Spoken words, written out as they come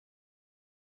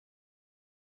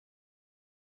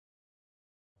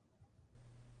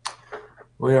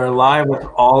We are live with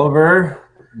Oliver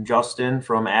and Justin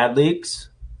from AdLeaks.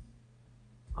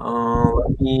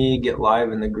 Let me get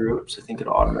live in the groups. I think it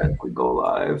automatically go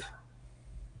live.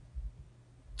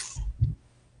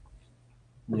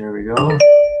 There we go.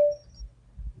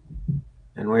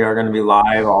 And we are going to be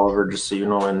live, Oliver, just so you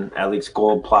know, in AdLeaks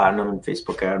Gold, Platinum, and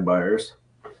Facebook ad buyers.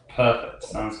 Perfect.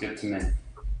 Sounds good to me.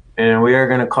 And we are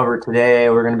going to cover today,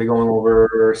 we're going to be going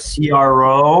over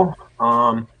CRO.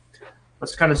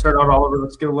 Let's kind of start out, Oliver.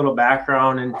 Let's give a little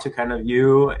background into kind of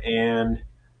you. And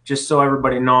just so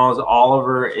everybody knows,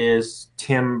 Oliver is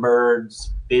Tim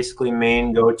Bird's basically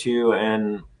main go-to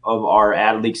and of our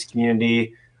AdLeaks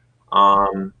community.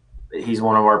 He's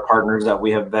one of our partners that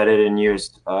we have vetted and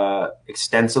used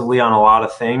extensively on a lot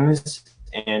of things.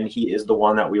 And he is the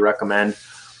one that we recommend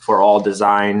for all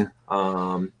design,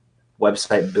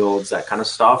 website builds, that kind of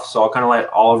stuff. So I'll kind of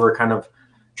let Oliver kind of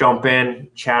jump in,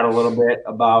 chat a little bit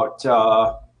about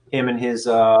him and his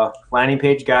landing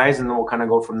page guys, and then we'll kind of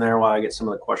go from there while I get some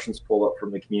of the questions pulled up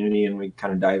from the community and we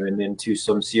kind of dive into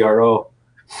some CRO.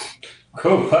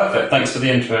 Cool, perfect. Thanks for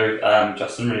the intro,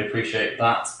 Justin. Really appreciate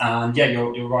that. And yeah,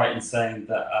 you're right in saying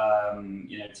that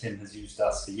Tim has used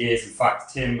us for years. In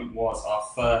fact, Tim was our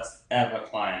first ever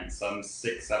client some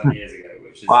 6-7 years ago,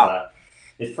 which is Wow.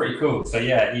 it's pretty cool. So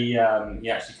yeah, he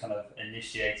actually kind of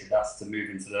initiated us to move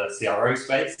into the CRO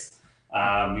space. We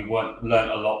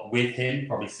learned a lot with him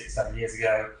probably 6-7 years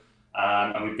ago,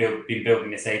 and we've been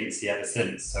building this agency ever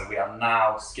since. So we are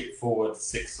now skipped forward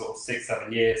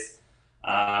 6-7 years.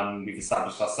 We've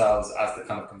established ourselves as the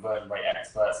kind of conversion rate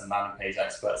experts and landing page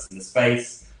experts in the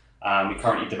space. We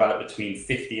currently develop between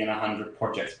 50 and 100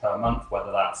 projects per month,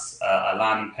 whether that's a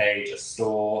landing page, a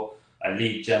store, a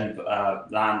lead gen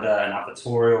lander, an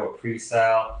advertorial, or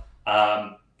pre-sale.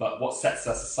 But what sets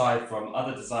us aside from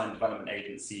other design development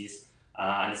agencies,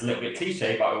 and it's a little bit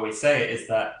cliche, but I always say it, is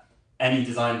that any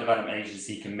design development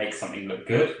agency can make something look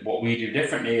good. What we do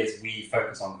differently is we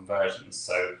focus on conversions.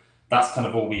 So that's kind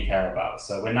of all we care about.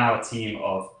 So we're now a team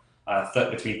of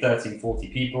between 30 and 40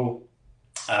 people.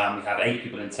 We have 8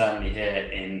 people internally here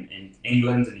in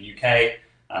England and the UK,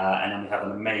 and then we have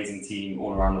an amazing team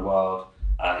all around the world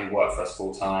who work for us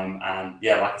full time. And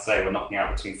yeah, like I say, we're knocking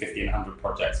out between 50 and 100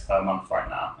 projects per month right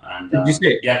now. And Did you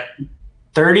say yeah,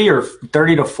 30 or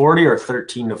 30 to 40 or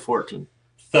 13 to 14?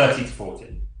 30 to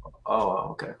 40.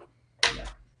 Oh, okay. Yeah.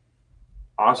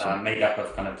 Awesome. Made up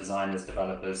of kind of designers,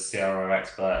 developers, CRO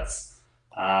experts.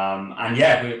 And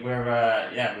yeah,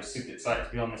 we're super excited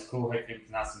to be on this call. Hopefully we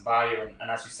can add some value. And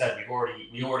as you said,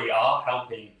 we already are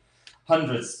helping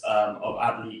hundreds of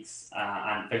AdLeaks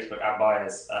and Facebook ad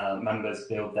buyers members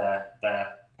build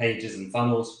their pages and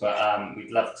funnels. But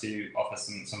we'd love to offer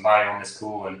some value on this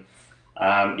call and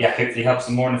hopefully help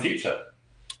some more in the future.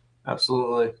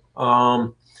 Absolutely.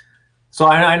 So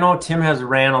I know Tim has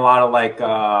ran a lot of like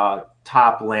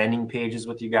top landing pages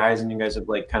with you guys, and you guys have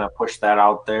like kind of pushed that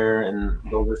out there, and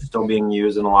those are still being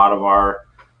used in a lot of our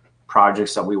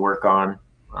projects that we work on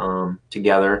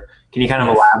together. Can you kind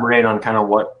of elaborate on kind of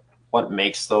what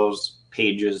makes those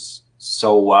pages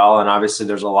so well? And obviously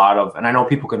there's a lot of, and I know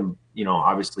people can,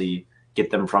 obviously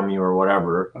get them from you or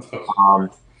whatever.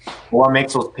 What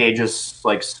makes those pages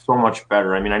like so much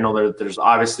better? I mean, I know there's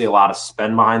obviously a lot of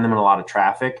spend behind them and a lot of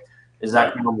traffic. Is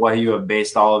that kind of what you have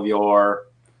based all of your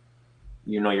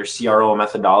CRO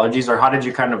methodologies, or how did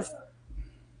you kind of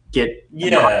get?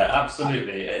 Yeah,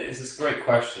 absolutely. It's a great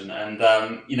question, and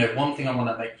one thing I want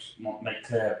to make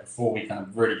clear before we kind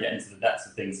of really get into the depths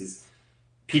of things is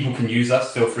people can use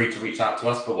us. Feel free to reach out to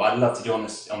us. But what I'd love to do on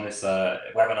this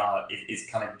webinar is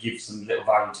kind of give some little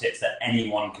value tips that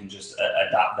anyone can just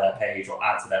adapt their page or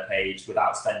add to their page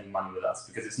without spending money with us,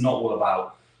 because it's not all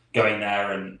about going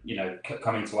there and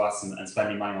coming to us and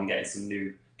spending money on getting some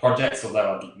new projects,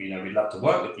 although we'd love to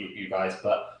work with you guys.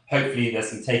 But hopefully there's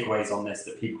some takeaways on this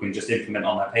that people can just implement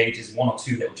on their pages. 1 or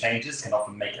 2 little changes can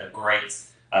often make a great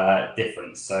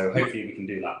difference. So hopefully we can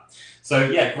do that. So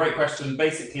yeah, great question.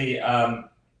 Basically,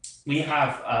 we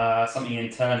have something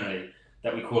internally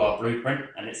that we call our blueprint,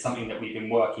 and it's something that we've been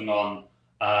working on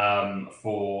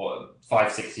for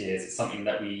 5-6 years. It's something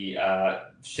that we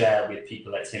share with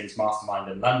people at Tim's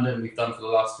Mastermind in London. We've done for the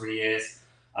last 3 years.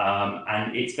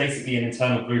 And it's basically an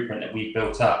internal blueprint that we've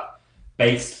built up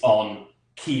based on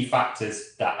key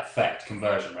factors that affect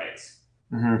conversion rates.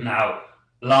 Mm-hmm. Now,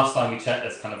 last time we checked,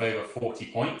 there's kind of over 40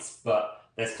 points, but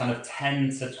there's kind of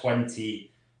 10 to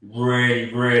 20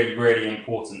 really, really, really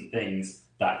important things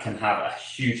that can have a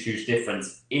huge, huge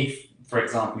difference. If, for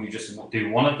example, you just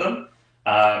do one of them,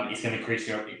 it's going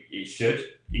to it should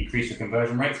increase your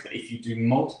conversion rates. But if you do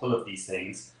multiple of these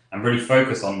things and really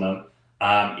focus on them,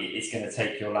 it's going to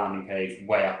take your landing page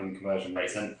way up in conversion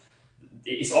rates. And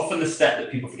it's often the step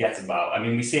that people forget about. I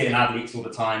mean, we see it in ad leaks all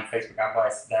the time, Facebook ad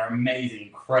buys. They're amazing,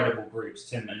 incredible groups.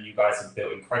 Tim and you guys have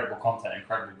built incredible content,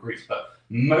 incredible groups. But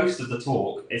most of the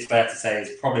talk, it's fair to say,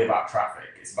 is probably about traffic.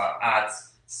 It's about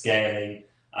ads, scaling.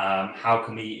 How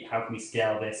can we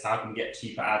scale this? How can we get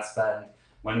cheaper ad spend?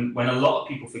 When a lot of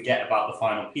people forget about the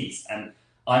final piece. And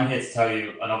I'm here to tell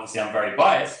you, and obviously I'm very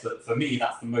biased, but for me,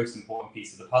 that's the most important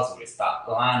piece of the puzzle. It's that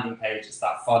landing page, it's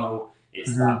that funnel,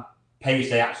 it's that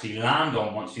page they actually land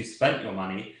on once you've spent your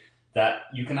money, that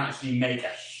you can actually make a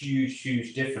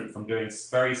huge difference from doing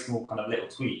very small kind of little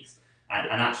tweaks. And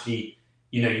actually,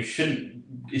 you know, you shouldn't,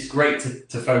 it's great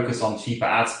to focus on cheaper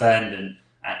ad spend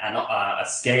and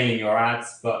scaling your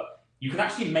ads, but you can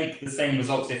actually make the same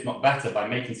results, if not better, by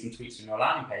making some tweaks on your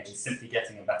landing page and simply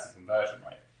getting a better conversion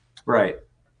rate. Right.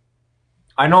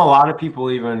 I know a lot of people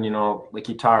even, you know, like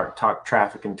you talk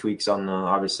traffic and tweaks on the,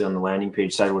 obviously on the landing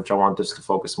page side, which I want this to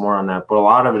focus more on that, but a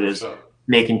lot of it is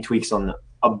making tweaks on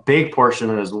a big portion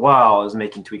of it as well is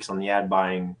making tweaks on the ad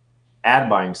buying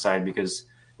side, because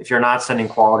if you're not sending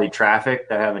quality traffic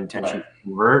that have intention to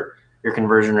convert, your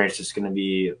conversion rate is just going to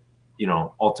be, you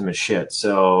know, ultimate shit.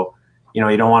 So, you know,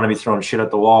 you don't want to be throwing shit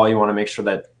at the wall. You want to make sure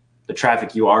that the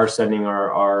traffic you are sending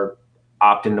are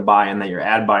opt-in to buy, and that your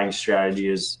ad buying strategy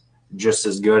is just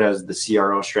as good as the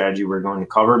CRO strategy we're going to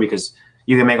cover, because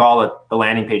you can make all the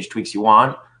landing page tweaks you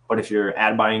want, but if your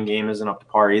ad buying game isn't up to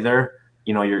par either,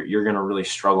 you know, you're going to really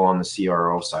struggle on the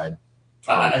CRO side.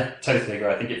 I totally agree.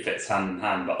 I think it fits hand in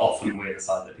hand, but often we're the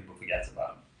side that people forget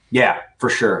about. Yeah, for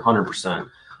sure. 100%.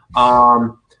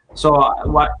 So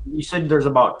what you said, there's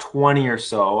about 20 or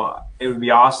so. It would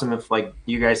be awesome if like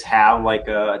you guys have like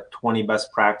a 20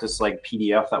 best practice like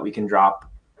PDF that we can drop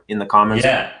in the comments.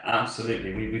 Yeah,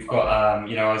 absolutely. We've got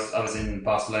you know, I was in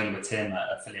Barcelona with Tim at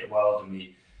Affiliate World, and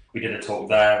we did a talk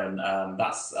there, and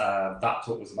that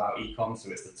talk was about ecom. So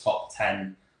it's the top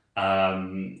 10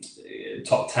 kind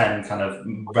of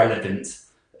relevant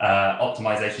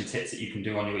optimization tips that you can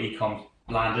do on your ecom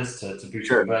landers to boost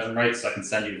your conversion rates. So I can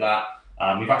send you that.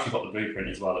 We've actually got the blueprint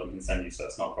as well that we can send you, so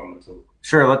it's not a problem at all.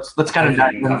 Sure, let's kind of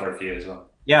dive in. Cover a few as well.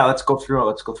 Yeah, let's go through it.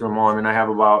 Let's go through them all. I mean, I have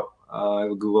about a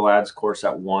Google Ads course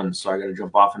at 1, so I got to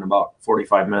jump off in about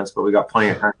 45 minutes, but we got plenty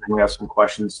of time. We have some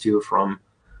questions too from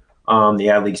the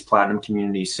Ad Leagues Platinum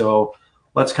community. So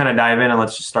let's kind of dive in, and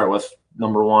let's just start with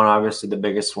number 1, obviously the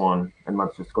biggest one, and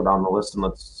let's just go down the list and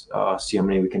let's see how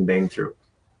many we can bang through.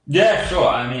 Yeah, sure.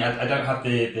 I mean, I don't have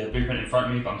the blueprint in front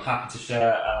of me, but I'm happy to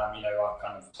share, you know, our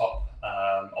kind of top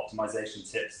optimization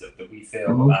tips that we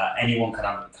feel anyone can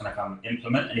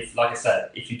implement. And if, like I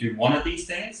said, if you do one of these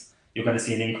things, you're going to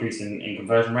see an increase in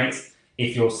conversion rates.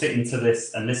 If you're sitting to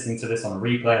this and listening to this on a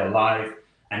replay or live,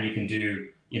 and you can do,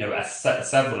 you know,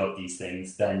 several of these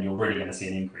things, then you're really going to see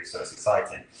an increase. So it's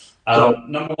exciting.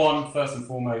 Number 1, first and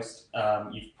foremost,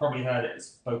 you've probably heard it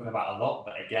spoken about a lot,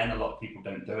 but again, a lot of people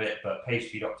don't do it. But page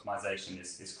speed optimization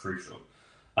is crucial.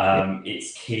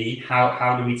 It's key.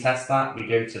 How do we test that? We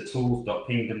go to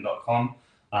tools.pingdom.com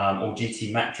or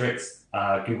GT Metrics,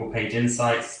 Google Page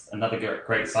Insights, another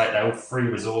great site. They're all free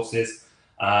resources.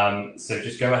 So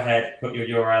just go ahead, put your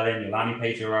URL in, your landing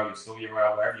page URL, your store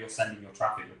URL, wherever you're sending your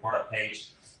traffic, your product page,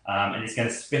 and it's going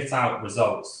to spit out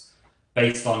results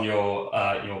based on your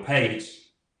page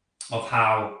of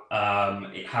how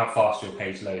fast your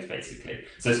page loads, basically.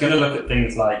 So it's going to look at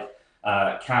things like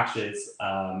caches,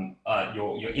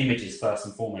 your images first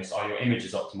and foremost. Are your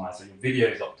images optimized? Are your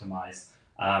videos optimized?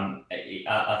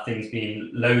 Are things being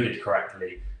loaded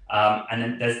correctly? And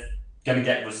then there's going to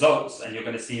get results, and you're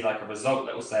going to see like a result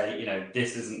that will say, you know,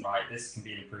 this isn't right, this can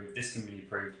be improved, this can be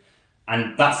improved.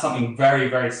 And that's something very,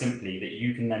 very simply that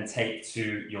you can then take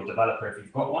to your developer if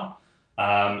you've got one.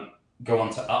 Go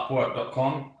on to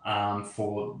upwork.com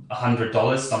for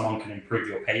 $100. Someone can improve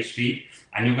your page speed,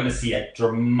 and you're going to see a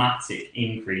dramatic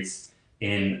increase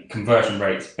in conversion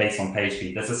rates based on page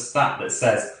speed. There's a stat that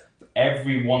says for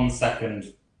every 1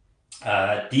 second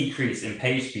decrease in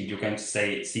page speed, you're going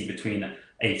to see between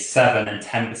a 7 and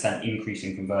 10% increase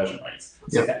in conversion rates.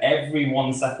 So for every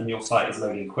 1 second your site is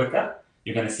loading quicker,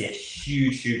 you're going to see a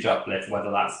huge uplift, whether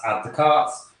that's add to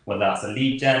carts, whether that's a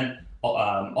lead gen,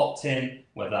 opt-in,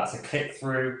 whether that's a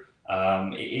click-through.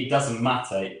 It doesn't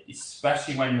matter,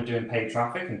 especially when you're doing paid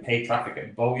traffic and paid traffic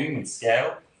at volume and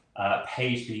scale.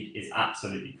 Page speed is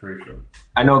absolutely crucial.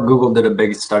 I know Google did a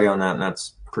big study on that, and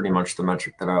that's pretty much the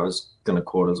metric that I was going to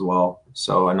quote as well.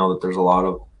 So I know that there's a lot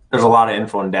of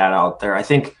info and data out there. I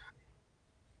think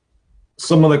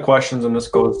some of the questions, and this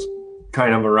goes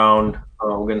kind of around,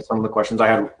 we'll get into some of the questions. I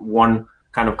had one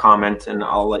kind of comment, and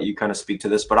I'll let you kind of speak to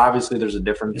this. But obviously, there's a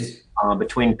difference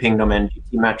between Pingdom and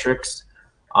GT metrics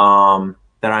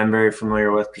that I'm very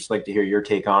familiar with. Just like to hear your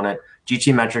take on it.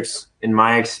 GT metrics, in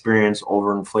my experience,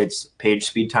 overinflates page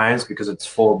speed times because it's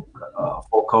full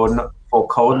code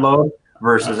load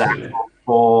versus Absolutely. actual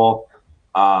full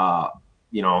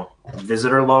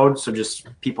visitor load. So just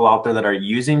people out there that are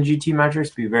using GT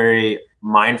metrics, be very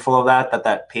mindful of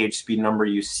that page speed number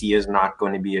you see is not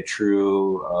going to be a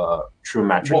true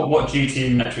metric. What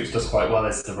GT Metrics does quite well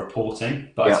is the reporting,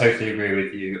 but Yeah. I totally agree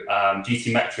with you.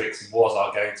 GT Metrics was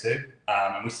our go-to,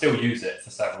 and we still use it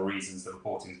for several reasons. The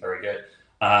reporting is very good,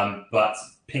 but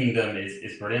Pingdom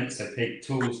is brilliant. So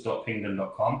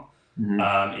tools.pingdom.com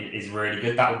is really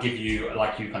good. That will give you,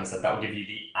 like you kind of said, that will give you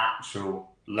the actual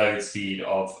load speed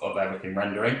of everything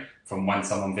rendering from when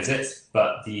someone visits.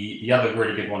 But the other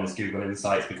really good one is Google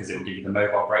Insights, because it will give you the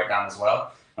mobile breakdown as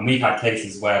well. And we've had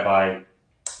cases whereby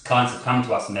clients have come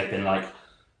to us and they've been like,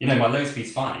 my load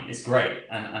speed's fine, it's great,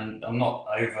 and I'm not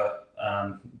over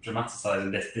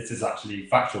dramatizing this. This is actually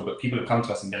factual, but people have come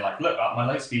to us and been like, look, my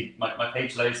load speed, my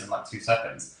page loads in like 2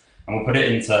 seconds, and we'll put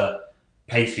it into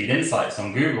page speed insights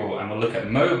on Google, and we'll look at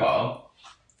mobile,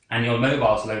 and your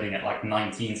mobile's loading at like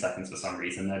 19 seconds for some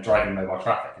reason. They're driving mobile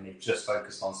traffic, and they've just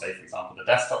focused on, say, for example, the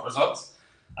desktop results.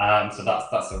 So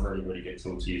that's a really, really good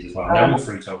tool to use as well. And they're all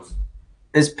free tools.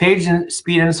 Is Page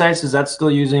Speed Insights, is that still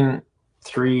using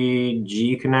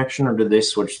 3G connection, or did they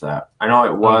switch that? I know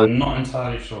it was. I'm not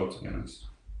entirely sure, to be honest.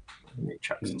 Let me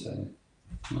check.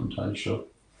 Not entirely sure.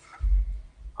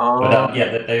 But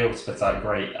yeah, they all spit out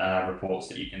great reports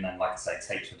that you can then, like I say,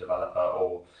 take to a developer.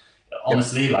 Or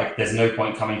honestly, like, there's no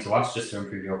point coming to us just to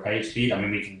improve your page speed. I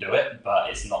mean, we can do it, but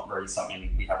it's not really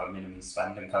something we have a minimum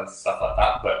spend and kind of stuff like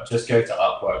that. But just go to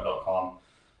upwork.com,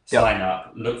 sign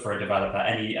up, look for a developer.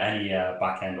 Any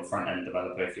back end or front end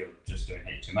developer, if you're just doing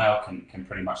HTML, can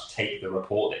pretty much take the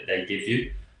report that they give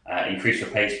you, increase your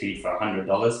page speed for $100,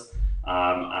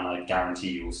 and I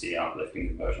guarantee you will see uplifting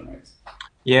conversion rates.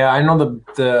 Yeah, I know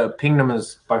the Pingdom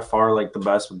is by far like the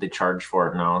best, but they charge for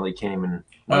it now. They can't even.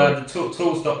 The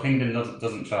tools.pingdom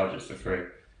doesn't charge us for free.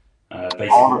 Basic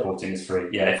reporting is free.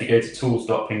 Yeah, if you go to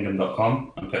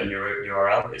tools.pingdom.com and put in your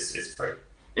URL, it's free.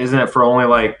 Isn't it for only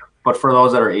like? But for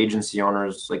those that are agency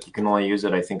owners, like, you can only use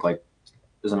it, I think, like,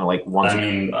 isn't it like once? I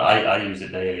mean, I use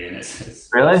it daily, and it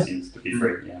really seems to be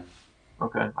free. Yeah.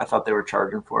 Okay, I thought they were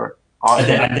charging for it.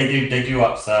 Awesome. They do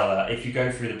upsell. If you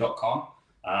go through the .com,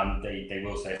 they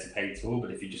will say it's a paid tool,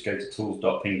 but if you just go to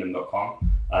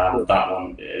tools.pingdom.com, that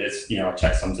one is, I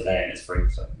checked some today and it's free,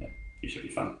 so yeah, you should be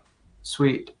fine.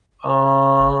 Sweet.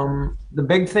 The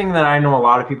big thing that I know a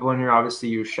lot of people in here obviously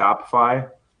use Shopify,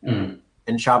 and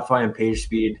Shopify and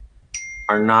PageSpeed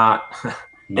are not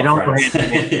they don't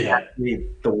be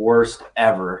the worst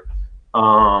ever.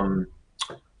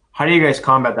 How do you guys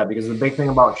combat that? Because the big thing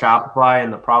about Shopify,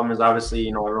 and the problem is obviously,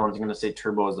 everyone's going to say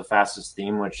Turbo is the fastest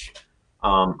theme, which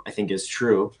I think is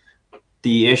true.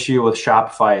 The issue with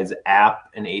Shopify is app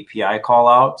and API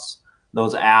callouts.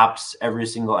 Those apps, every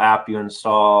single app you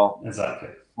install,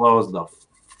 slows the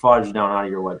fudge down out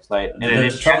of your website. And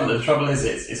the trouble is,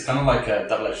 it's kind of like a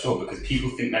double-edged sword, because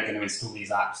people think they're going to install these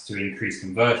apps to increase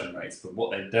conversion rates, but what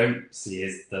they don't see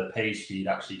is the page speed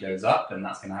actually goes up, and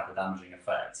that's going to have a damaging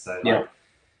effect. So,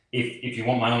 if you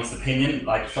want my honest opinion,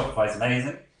 like, Shopify is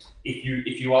amazing.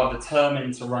 If you are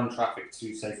determined to run traffic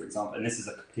to, say, for example, and this is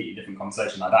a completely different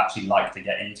conversation I'd actually like to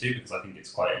get into, because I think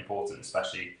it's quite important,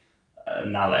 especially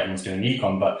now that everyone's doing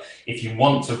e-com. But if you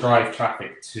want to drive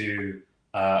traffic to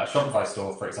a Shopify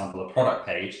store, for example, a product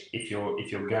page, if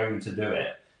you're going to do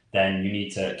it, then you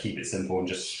need to keep it simple and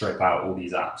just strip out all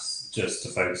these apps just to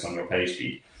focus on your page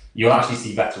speed. You'll actually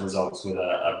see better results with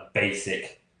a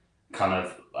basic kind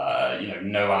of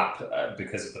no app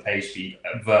because of the page speed,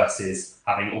 versus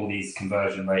having all these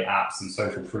conversion rate apps and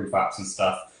social proof apps and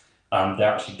stuff.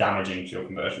 They're actually damaging to your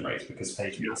conversion rates because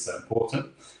page speed is so important.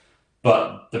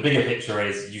 But the bigger picture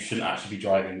is, you shouldn't actually be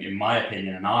driving, in my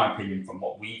opinion and our opinion from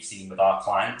what we've seen with our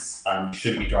clients, you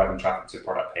shouldn't be driving traffic to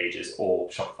product pages or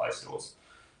Shopify stores.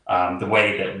 The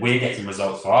way that we're getting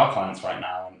results for our clients right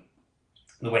now, and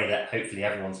the way that hopefully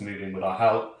everyone's moving with our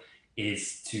help,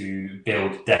 is to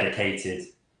build dedicated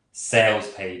sales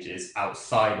pages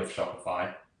outside of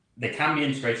Shopify. They can be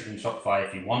integrated in Shopify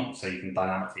if you want, so you can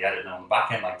dynamically edit them on the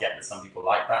back end. I get that some people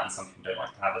like that, and some people don't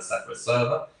like to have a separate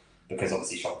server, because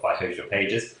obviously Shopify hosts your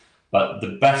pages. But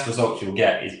the best results you'll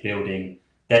get is building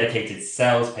dedicated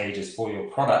sales pages for your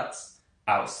products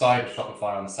outside of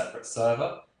Shopify on a separate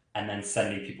server, and then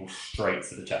sending people straight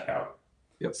to the checkout.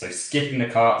 So skipping the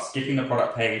cart, skipping the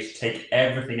product page, take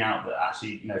everything out that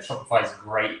actually, Shopify is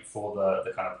great for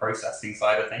the kind of processing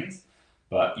side of things.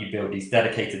 but you build these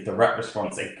dedicated direct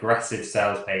response, aggressive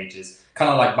sales pages,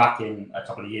 kind of like back in a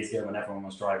couple of years ago when everyone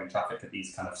was driving traffic at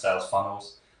these kind of sales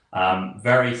funnels.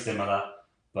 Very similar,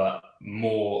 but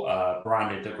more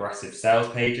branded, aggressive sales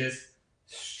pages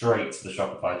straight to the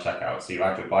Shopify checkout. So you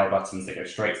add your buy buttons, they go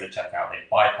straight to the checkout. They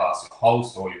bypass your whole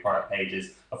store, your product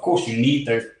pages. Of course, you need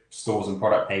those stores and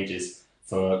product pages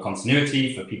for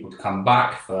continuity, for people to come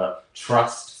back, for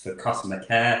trust, for customer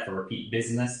care, for repeat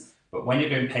business. But when you're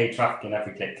doing paid traffic and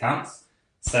every click counts,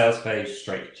 sales page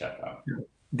straight to checkout.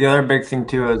 The other big thing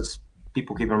too is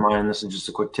people keep in mind, this is just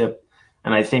a quick tip,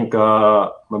 and I think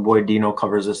my boy Dino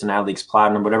covers this in AdLeaks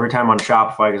Platinum, but every time on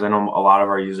Shopify, because I know a lot of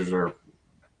our users are,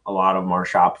 a lot of them are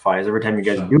Shopify's, every time you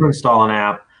guys do install an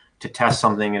app to test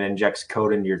something, it injects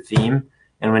code into your theme.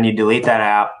 And when you delete that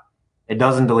app, it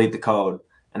doesn't delete the code,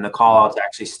 and the call outs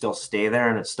actually still stay there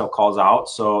and it still calls out.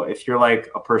 So if you're like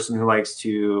a person who likes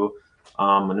to,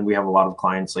 and we have a lot of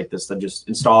clients like this that just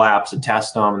install apps and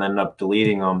test them and end up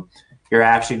deleting them, you're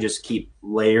actually just keep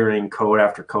layering code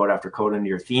after code after code into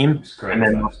your theme. And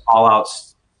then call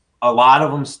outs, a lot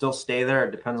of them still stay there.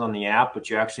 It depends on the app, but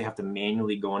you actually have to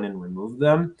manually go in and remove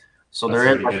them. So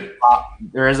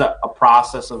there is a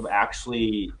process of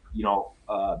actually,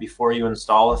 before you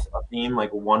install a theme,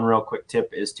 like one real quick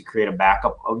tip is to create a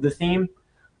backup of the theme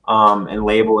and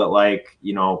label it like,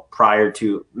 prior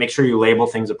to, make sure you label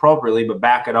things appropriately, but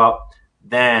back it up,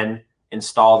 then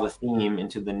install the theme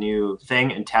into the new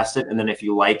thing and test it. And then if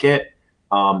you like it,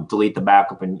 delete the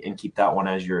backup and keep that one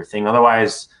as your thing.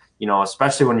 Otherwise,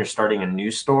 especially when you're starting a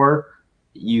new store,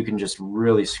 you can just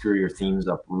really screw your themes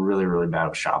up really, really bad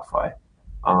with Shopify.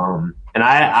 And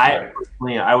I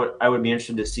personally, I would be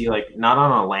interested to see, like, not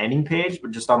on a landing page,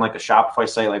 but just on like a Shopify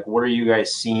site, like what are you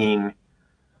guys seeing?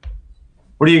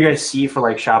 What do you guys see for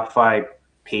like Shopify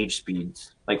page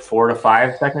speeds? Like 4 to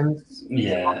 5 seconds?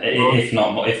 Yeah, if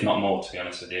not more, to be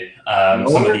honest with you.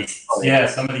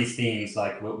 Some of these themes,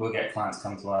 like we'll get clients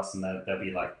come to us and they'll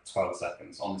be like 12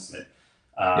 seconds, honestly.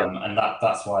 And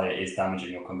that's why it is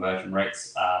damaging your conversion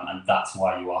rates, and that's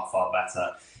why you are far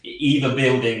better either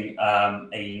building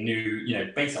a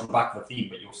new, based on the back of a theme,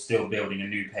 but you're still building a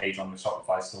new page on the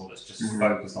Shopify store that's just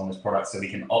focused on this product, so we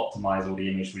can optimize all the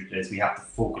image we have the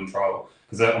full control,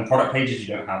 because on product pages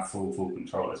you don't have full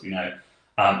control, as we know,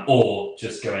 or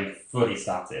just going fully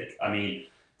static. I mean,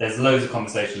 there's loads of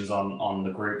conversations on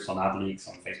the groups, on AdLeaks,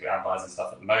 on Facebook advertising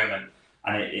stuff at the moment.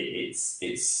 And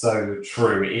it's so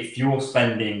true. If you're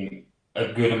spending a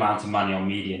good amount of money on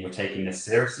media and you're taking this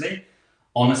seriously,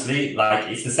 honestly, like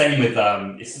it's the same with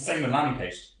landing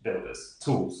page builders,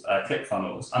 tools,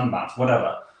 ClickFunnels, Unmatched,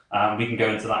 whatever. We can go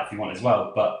into that if you want as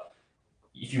well. But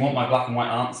if you want my black and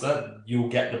white answer, you'll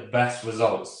get the best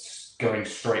results going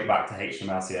straight back to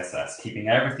HTML, CSS, keeping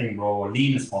everything raw,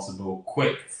 lean as possible,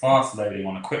 quick, fast loading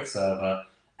on a quick server,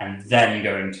 and then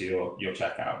going to your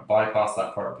checkout. Bypass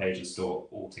that product page and store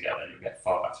altogether, and you'll get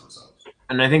far better results.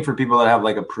 And I think for people that have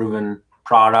like a proven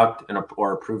product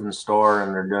or a proven store,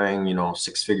 and they're doing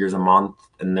 6 figures a month,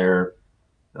 and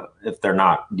if they're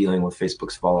not dealing with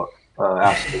Facebook's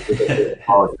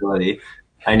volatility,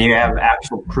 and you have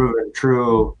actual proven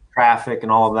true traffic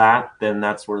and all of that, then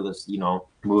that's where this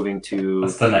moving to,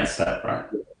 that's the next step, right?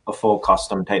 A full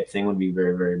custom type thing would be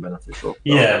very, very beneficial.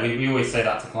 Yeah, we always say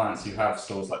that to clients who have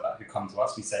stores like that, who come to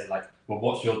us. We say, like, well,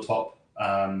 what's your top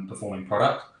performing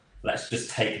product? Let's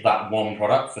just take that one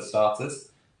product for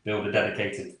starters, build a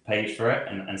dedicated page for it,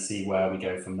 and see where we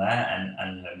go from there.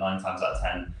 And 9 times out of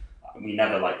 10, we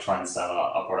never try and sell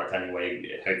our product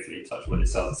anyway. Hopefully, touch wood, it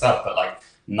sells itself. But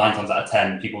 9 times out of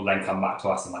 10, people then come back to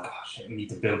us and oh shit, we need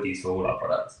to build these for all our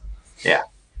products. Yeah,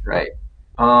 right.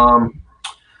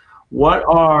 What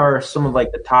are some of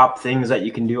the top things that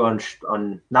you can do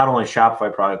on not only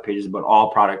Shopify product pages, but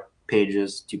all product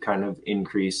pages to kind of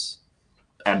increase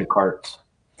add to carts?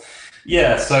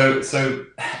 Yeah, so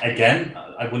again,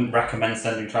 I wouldn't recommend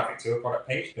sending traffic to a product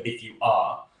page, but if you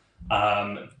are,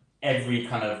 every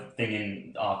kind of thing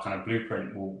in our kind of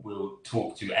blueprint will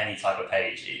talk to any type of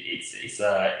page.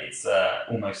 It's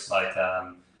almost like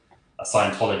a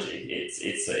Scientology.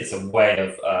 It's a way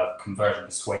of conversion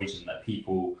persuasion that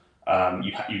people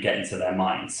you get into their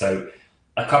mind. So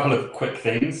a couple of quick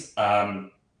things,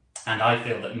 and I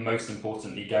feel that most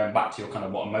importantly, going back to your kind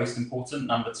of what are most important,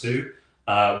 number 2,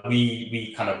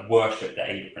 we kind of worship the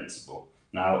AIDA principle.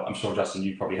 Now, I'm sure, Justin,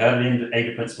 you've probably heard of the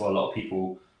AIDA principle. A lot of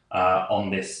people on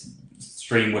this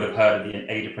stream would have heard of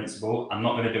the AIDA principle. I'm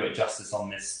not going to do it justice on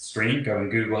this stream. Go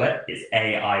and Google it. It's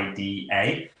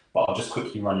AIDA, but I'll just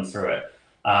quickly run you through it.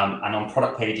 And on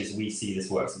product pages, we see this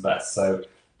works the best. So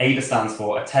AIDA stands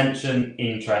for attention,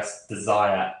 interest,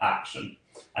 desire, action.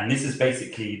 And this is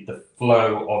basically the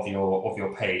flow of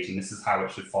your page, and this is how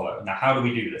it should follow. Now, how do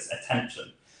we do this?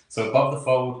 Attention. So above the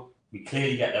fold, we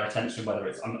clearly get their attention, whether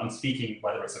it's, I'm speaking,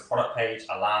 whether it's a product page,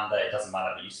 a lander, it doesn't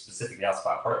matter, but you specifically asked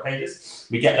about product pages,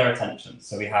 we get their attention.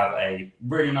 So we have a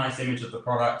really nice image of the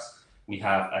product. We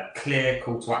have a clear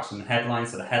call to action headline.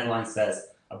 So the headline says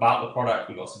about the product,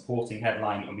 we've got a supporting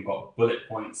headline, and we've got bullet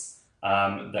points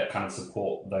that kind of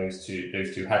support those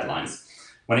two headlines.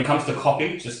 When it comes to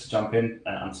copy, just to jump in,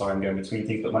 I'm sorry I'm going between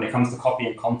things, but when it comes to copy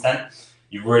and content,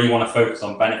 you really want to focus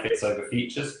on benefits over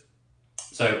features.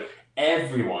 So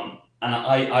everyone, and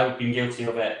I've been guilty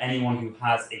of it, anyone who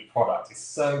has a product is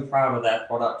so proud of their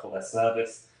product or their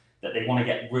service that they want to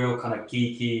get real kind of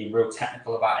geeky and real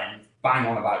technical about it and bang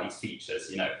on about these features.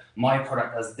 You know, my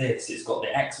product does this, it's got the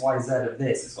XYZ of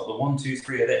this, it's got the 1, 2,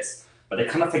 3 of this, but they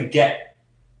kind of forget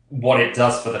what it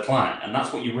does for the client. And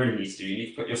that's what you really need to do. You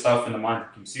need to put yourself in the mind of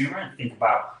the consumer and think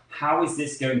about, how is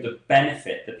this going to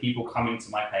benefit the people coming to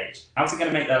my page? How's it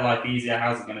going to make their life easier?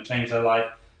 How's it going to change their life?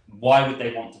 Why would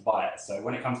they want to buy it? So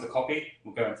when it comes to copy,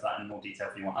 we'll go into that in more detail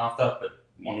if you want after, but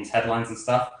on these headlines and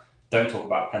stuff, don't talk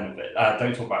about benefit,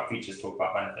 don't talk about features, talk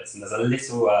about benefits. And there's a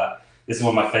little, this is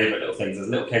one of my favorite little things. There's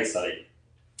a little case study,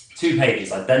 2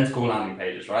 pages, identical landing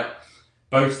pages, right?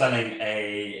 Both selling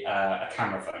a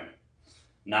camera phone.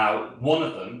 Now, one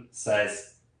of them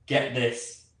says, get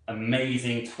this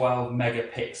amazing 12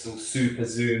 megapixel super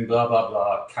zoom, blah, blah,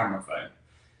 blah camera phone.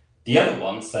 The other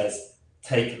one says,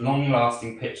 take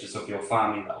long-lasting pictures of your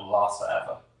family that will last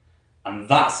forever. And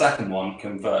that second one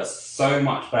converts so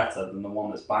much better than the one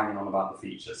that's banging on about the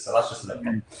features. So that's just a little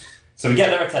bit. So we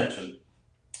get their attention.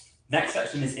 Next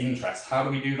section is interest. How do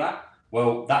we do that?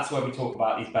 Well, that's where we talk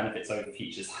about these benefits over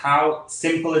features. How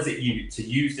simple is it to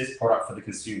use this product for the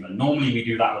consumer? Normally we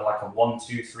do that with like a 1,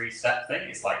 2, 3 step thing.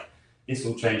 It's like, this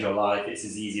will change your life. It's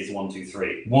as easy as 1, 2,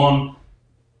 3. 1,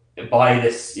 buy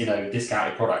this,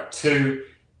 discounted product. 2,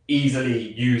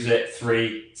 easily use it.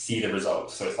 3, see the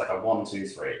results. So it's like a 1, 2,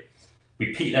 3.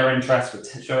 We pique their interest.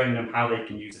 We're showing them how they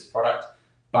can use this product.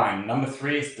 Bang. Number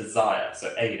 3 is desire.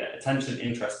 So AIDA, attention,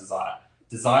 interest, desire.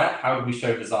 Desire, how do we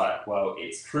show desire? Well,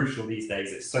 it's crucial these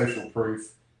days. It's social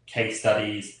proof, case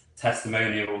studies,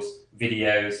 testimonials,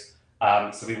 videos.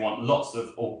 So we want lots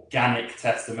of organic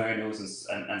testimonials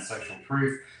and social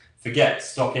proof. Forget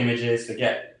stock images,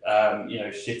 forget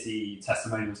shitty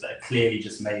testimonials that are clearly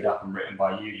just made up and written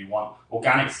by you. You want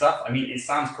organic stuff. I mean, it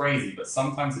sounds crazy, but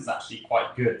sometimes it's actually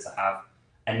quite good to have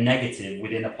a negative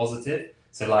within a positive.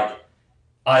 So like,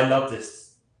 I love this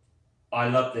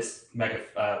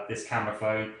this camera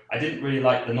phone. I didn't really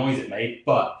like the noise it made,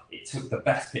 but it took the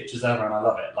best pictures ever, and I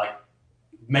love it. Like,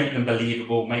 make them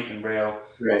believable, make them real.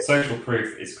 Right. Social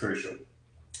proof is crucial.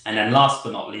 And then last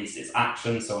but not least, it's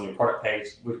action. So on your product page,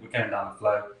 we're going down the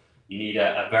flow. You need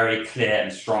a very clear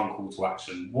and strong call to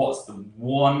action. What's the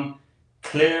one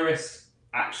clearest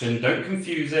action? Don't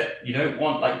confuse it. You don't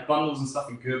want, like, bundles and stuff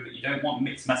are good, but you don't want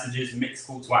mixed messages, mixed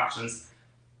call to actions.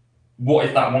 What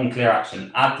is that one clear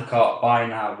action? Add to cart, buy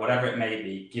now, whatever it may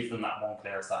be, give them that one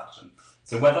clearest action.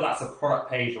 So whether that's a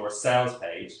product page or a sales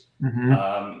page,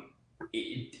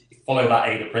 follow that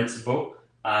AIDA principle,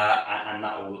 and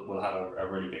that will have a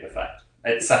really big effect.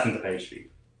 It's second to page speed.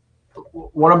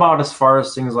 What about as far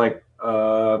as things like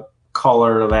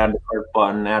color of add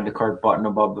to cart button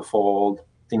above the fold,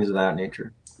 things of that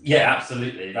nature? Yeah,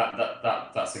 absolutely.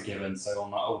 That's a given. So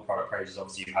on all product pages,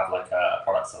 obviously you have like a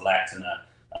product select and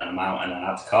an amount and an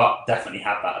add to cart. Definitely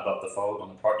have that above the fold on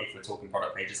the product. If we're talking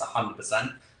product pages,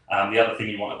 100%. The other thing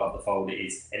you want above the fold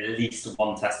is at least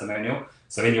one testimonial.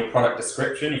 So in your product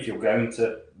description, if you're going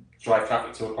to drive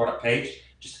traffic to a product page,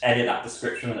 just edit that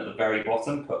description and at the very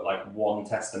bottom, put like one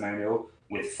testimonial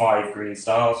with 5 green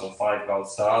stars or 5 gold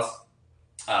stars,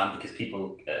 because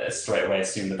people straight away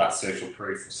assume that that's social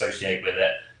proof associated with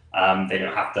it. They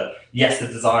don't have to. Yes, the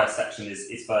desire section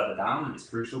is further down and it's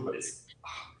crucial, but it's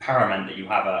paramount that you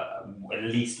have at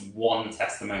least one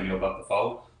testimonial above the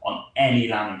fold on any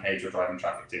landing page you're driving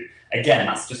traffic to. Again,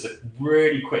 that's just a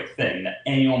really quick thing that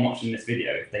anyone watching this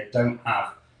video, if they don't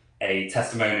have a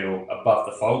testimonial above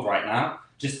the fold right now,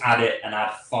 just add it and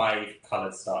add 5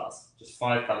 colored stars. Just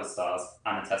 5 colored stars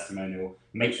and a testimonial.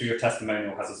 Make sure your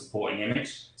testimonial has a supporting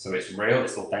image, so it's real,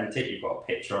 it's authentic. You've got a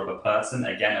picture of a person.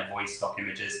 Again, avoid stock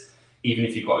images. Even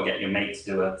if you've got to get your mate to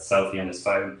do a selfie on his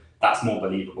phone, that's more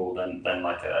believable than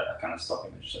like a kind of stock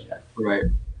image. So, yeah. Right.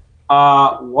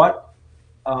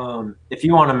 If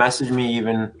you want to message me,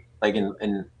 even like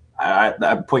in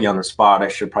I put you on the spot. I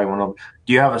should probably want to.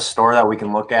 Do you have a store that we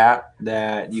can look at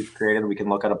that you've created? We can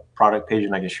look at a product page,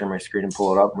 and I can share my screen and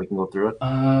pull it up, and we can go through it.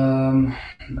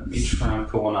 Let me try and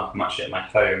pull one up. I'm actually at my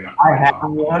phone I right have now.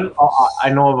 one. I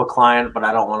know of a client, but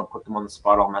I don't want to put them on the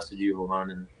spot. I'll message you. Hold on.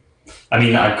 And I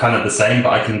mean, I'm kind of the same,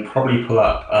 but I can probably pull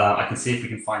up. I can see if we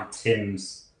can find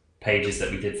Tim's pages that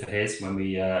we did for his when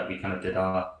we kind of did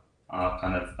our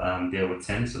kind of deal with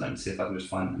Tim. So let me see if I can just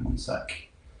find them one sec.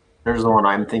 there's the one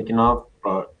I'm thinking of,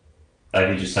 but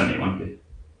He just sent me one.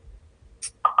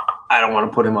 I don't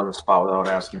want to put him on the spot without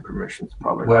asking permission. So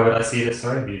probably. Where would I see this?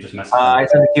 Sorry, you just messaged me. I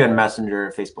sent it to you in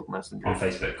Messenger, Facebook Messenger. On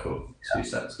Facebook, cool. Yeah. 2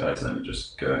 seconds, guys. Let me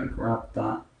just go and grab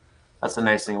that. That's the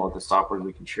nice thing about the software.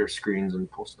 We can share screens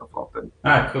and pull stuff up. And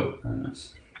cool. Very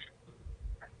nice.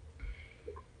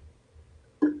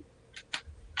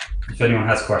 If anyone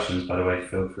has questions, by the way,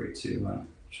 feel free to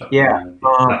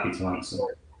happy to answer.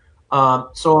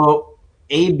 So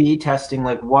A/B testing,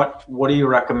 like what do you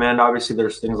recommend? Obviously,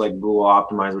 there's things like Google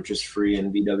Optimize, which is free,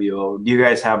 and VWO. Do you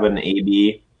guys have an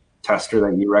A/B tester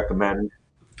that you recommend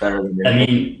better than? I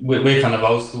mean, we're kind of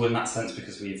old school in that sense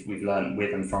because we've learned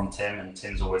with and from Tim, and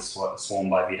Tim's always sworn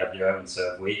by VWO, and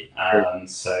so have we.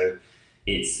 So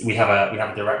we have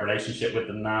a direct relationship with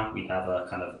them now. We have a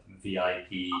kind of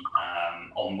VIP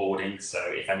onboarding. So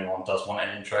if anyone does want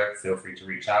an intro, feel free to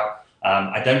reach out.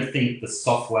 I don't think the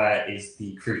software is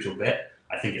the crucial bit.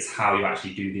 I think it's how you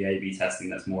actually do the A/B testing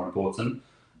that's more important.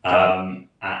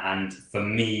 And for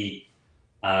me,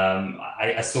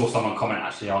 I saw someone comment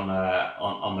actually on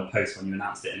the post when you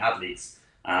announced it in AdLeaks,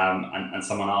 and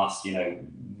someone asked,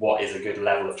 what is a good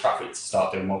level of traffic to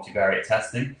start doing multivariate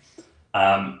testing?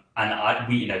 And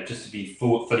we, just to be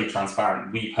fully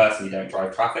transparent, we personally don't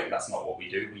drive traffic. That's not what we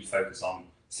do. We focus on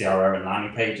CRO and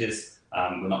landing pages.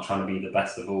 We're not trying to be the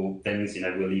best of all things.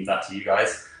 We'll leave that to you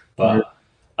guys. But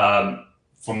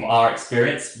from our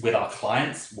experience with our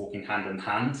clients, walking hand in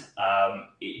hand,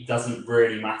 it doesn't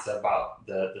really matter about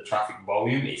the traffic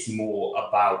volume. It's more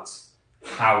about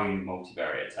how you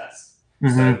multivariate test.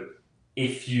 Mm-hmm. So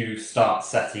if you start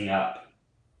setting up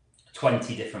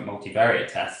 20 different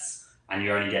multivariate tests and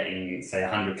you're only getting, say,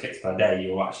 100 clicks per day,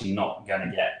 you're actually not going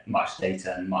to get much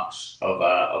data and much of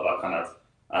a kind of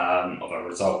a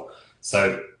result.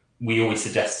 So we always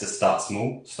suggest to start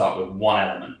small, start with one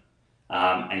element,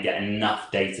 and get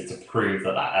enough data to prove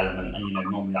that element, and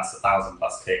normally that's 1,000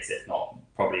 plus clicks, if not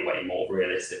probably way more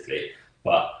realistically.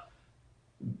 But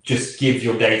just give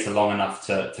your data long enough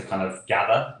to kind of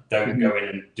gather. Don't go in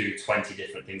and do 20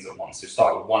 different things at once. So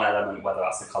start with one element, whether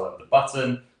that's the color of the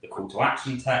button, the call to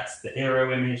action text, the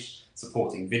hero image,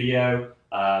 supporting video.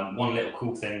 One little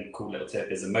cool little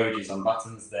tip is emojis on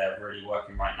buttons. They're really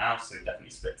working right now, so definitely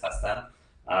split test them.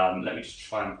 Let me just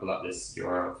try and pull up this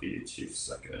URL for you. 2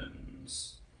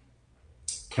 seconds.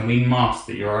 Can we mask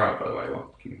the URL, by the way? Or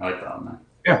can you hide that on there?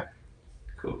 Yeah.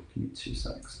 Cool. Give me 2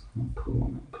 seconds. I'll pull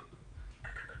one up.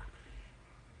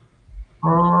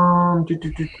 Keep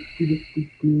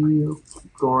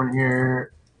going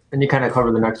here. And you kind of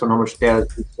cover the next one, how much data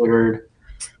is considered.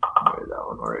 That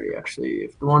one already, actually.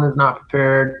 If the one is not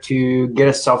prepared to get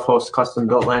a self-host custom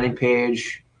built landing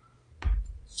page.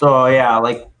 So yeah,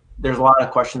 like there's a lot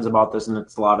of questions about this, and a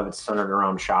lot of it's centered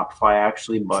around Shopify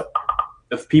actually. But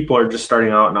if people are just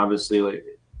starting out and obviously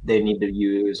they need to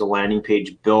use a landing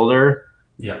page builder.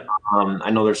 Yeah. I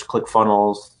know there's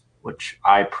ClickFunnels, which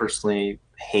I personally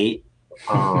hate.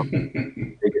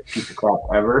 Biggest piece of crap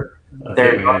ever. I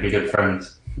think we're going to be good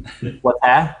friends. What's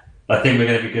that? I think we're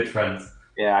going to be good friends.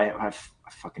 Yeah, I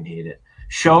fucking hate it.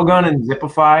 Shogun and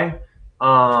Zipify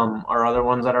are other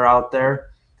ones that are out there.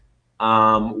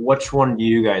 Which one do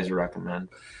you guys recommend?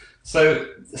 So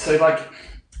like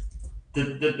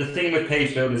the thing with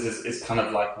page builders is kind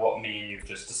of like what me and you've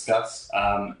just discussed.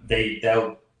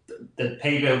 The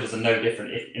page builders are no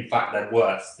different. In fact, they're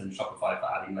worse than Shopify for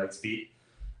adding load speed.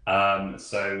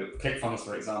 So ClickFunnels,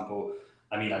 for example,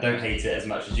 I mean, I don't hate it as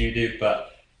much as you do, but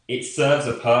it serves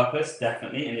a purpose,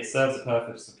 definitely, and it serves a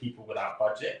purpose for people without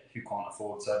budget who can't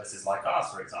afford services like ours,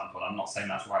 for example. I'm not saying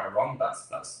that's right or wrong,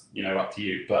 that's up to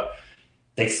you, but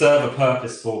they serve a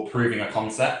purpose for proving a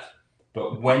concept.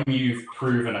 But when you've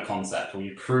proven a concept or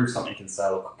you prove something can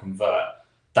sell or can convert,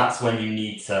 that's when you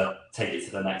need to take it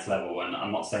to the next level. And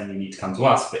I'm not saying you need to come to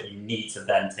us, but you need to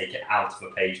then take it out of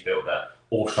a page builder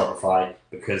or Shopify,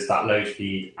 because that load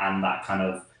speed and that kind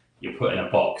of, you're put in a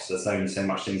box, there's only so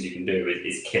much things you can do,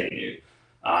 is killing you.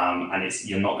 And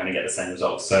you're not going to get the same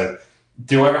results. So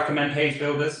do I recommend page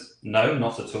builders? No,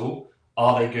 not at all.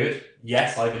 Are they good?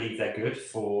 Yes, I believe they're good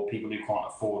for people who can't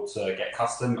afford to get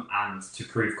custom and to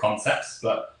prove concepts.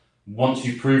 But once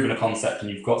you've proven a concept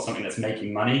and you've got something that's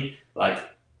making money, like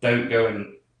don't go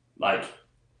and like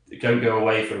don't go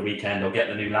away for a weekend or get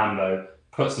the new Lambo.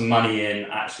 Put some money in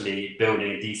actually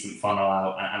building a decent funnel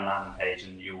out and landing page,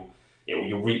 and you'll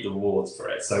reap the rewards for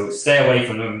it. So stay away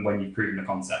from them when you've proven the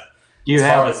concept. Do you As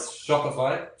have far as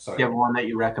Shopify, do sorry, you have one that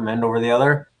you recommend over the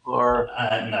other, or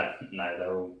no,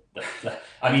 they're all.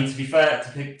 I mean, to be fair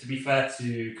to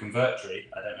Convertry,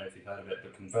 I don't know if you've heard of it,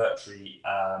 but Convertry,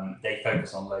 they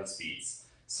focus on low speeds.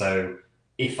 So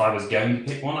if I was going to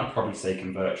pick one, I'd probably say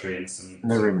Convertry and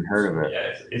never even heard of it?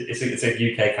 yeah, it's a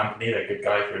UK company. They're good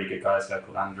guys, really good guys. A guy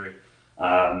called Andrew,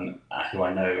 who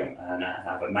I know and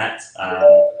have met.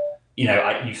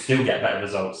 You still get better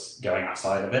results going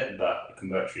outside of it, but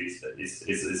Convertry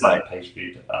is Right. page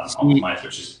speed See, optimized,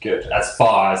 which is good as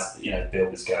far as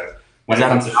builders go. When is it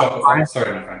that a comes to Shopify, Shopify?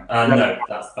 sorry, my friend. Is that No,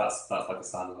 that's like a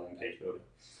standalone page builder.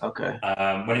 okay.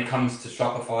 When it comes to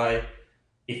Shopify,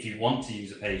 if you want to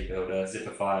use a page builder,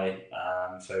 Zipify,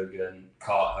 Shogun,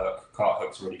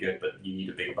 Carthook's really good, but you need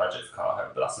a bigger budget for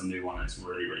Carthook, but that's a new one and it's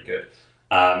really, really good.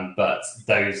 But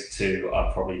those two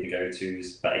are probably the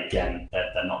go-tos, but again,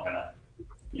 they're not going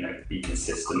to be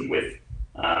consistent with.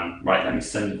 Right, let me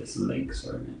send this link.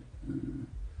 Sorry.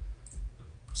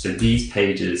 So these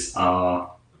pages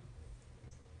are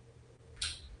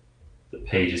the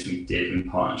pages we did in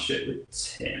partnership with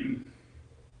Tim.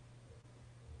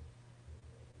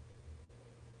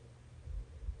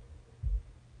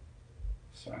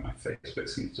 Sorry, my Facebook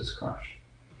seems to just crash.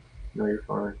 No, you're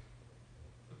fine.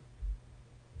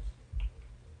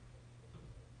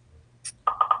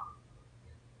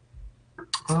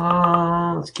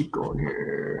 Let's keep going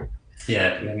here.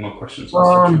 Yeah, do we have more questions?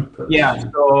 Yeah,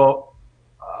 so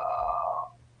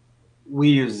we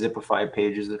use Zipify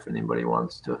pages if anybody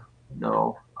wants to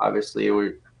know. Obviously,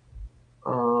 what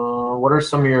are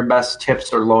some of your best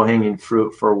tips or low-hanging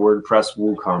fruit for WordPress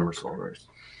WooCommerce owners?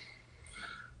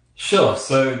 Sure.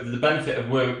 So the benefit of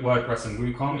WordPress and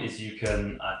WooCom is you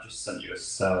can. I've just sent you a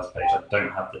sales page. I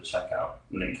don't have the checkout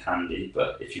link handy,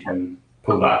 but if you can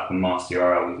pull that up and master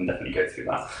URL, we can definitely go through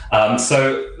that.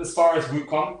 So as far as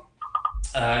WooCom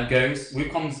goes,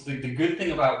 WooCom's the good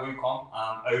thing about WooCom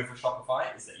over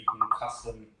Shopify is that you can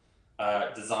custom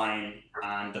design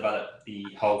and develop the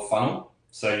whole funnel.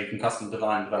 So you can custom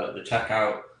design and develop the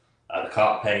checkout, the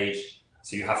cart page.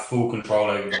 So you have full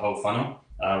control over the whole funnel.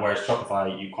 Whereas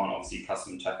Shopify, you can't obviously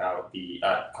custom develop the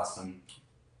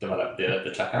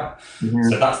checkout. Mm-hmm.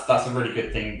 So that's a really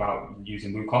good thing about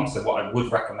using WooCom. So what I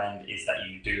would recommend is that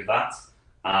you do that,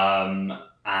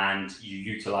 and you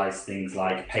utilize things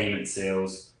like payment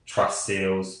seals, trust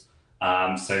seals.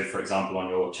 So for example, on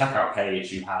your checkout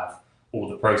page, you have all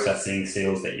the processing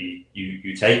seals that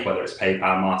you take, whether it's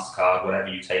PayPal, MasterCard, whatever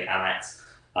you take, Amex,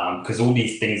 because all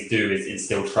these things do is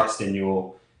instill trust in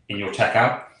your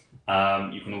checkout.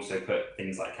 You can also put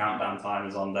things like countdown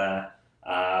timers on there,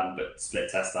 but split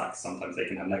test that because sometimes they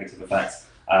can have negative effects.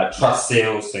 Trust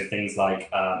seals, so things like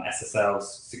SSLs,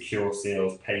 secure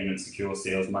seals, payment secure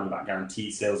seals, money back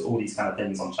guarantee seals, all these kind of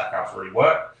things on checkouts really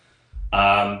work.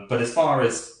 But as far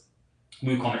as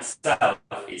WooCom itself,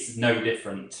 it's no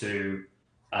different to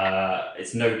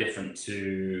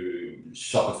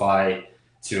Shopify,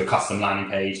 to a custom landing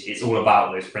page. It's all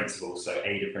about those principles. So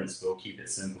ADA principle, keep it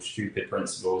simple, stupid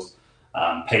principles,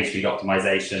 page speed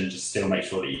optimization, just still make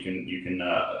sure that you can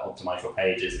optimize your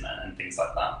pages and things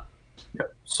like that.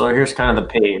 Yep. So here's kind of the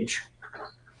page.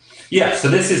 Yeah, so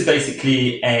this is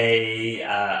basically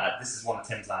this is one of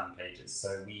Tim's landing pages.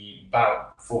 So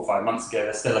about 4 or 5 months ago,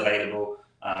 they're still available.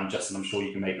 Justin, I'm sure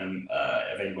you can make them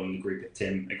available in the group if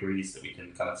Tim agrees that we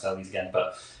can kind of sell these again.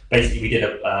 But basically, we did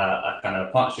a kind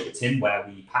of partnership with Tim where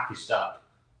we packaged up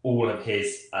all of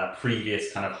his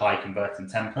previous kind of high converting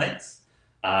templates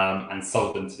and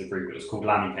sold them to the group. It was called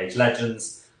Landing Page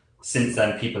Legends. Since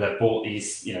then, people have bought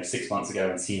these, 6 months ago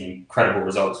and seen incredible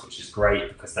results, which is great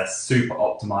because they're super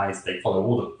optimized. They follow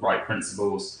all the right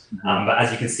principles. Mm-hmm. But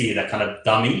as you can see, they're kind of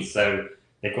dummy. So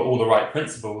they've got all the right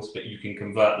principles, but you can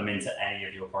convert them into any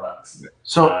of your products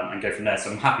and go from there.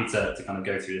 So I'm happy to kind of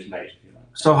go through this page.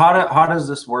 So how does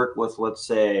this work with, let's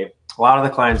say, a lot of the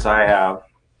clients I have,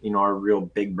 are real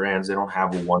big brands. They don't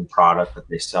have one product that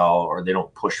they sell, or they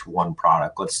don't push one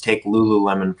product. Let's take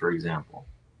Lululemon, for example.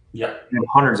 Yeah. They have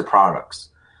hundreds of products.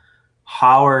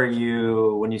 How are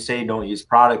you, when you say you don't use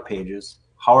product pages,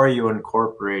 how are you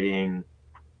incorporating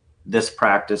this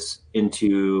practice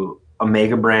into a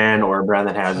mega brand or a brand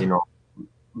that has,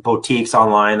 boutiques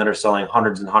online that are selling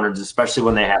hundreds and hundreds, especially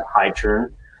when they have high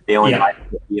churn? They only buy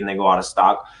 50 and they go out of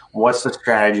stock. What's the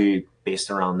strategy based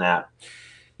around that?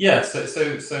 Yeah,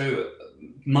 so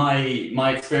my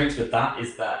experience with that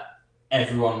is that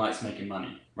everyone likes making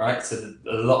money, right? So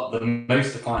the most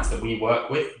of the clients that we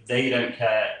work with, they don't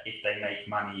care if they make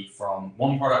money from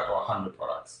one product or 100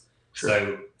 products. Sure.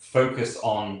 So focus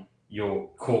on your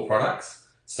core products.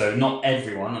 So not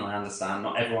everyone, and I understand,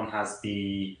 not everyone has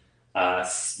the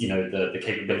the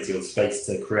capability or the space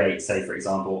to create, say, for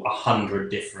example,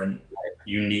 100 different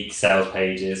unique sales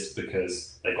pages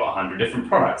because they've got 100 different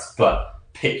products. But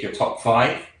pick your top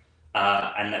five,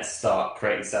 and let's start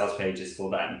creating sales pages for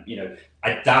them.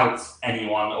 I doubt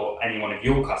anyone or any one of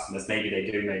your customers, maybe they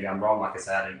do, maybe I'm wrong, like I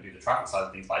said, I don't do the traffic side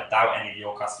of things, but I doubt any of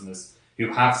your customers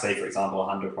who have, say, for example,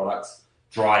 100 products,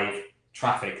 drive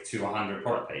traffic to 100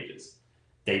 product pages.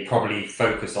 They probably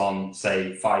focus on,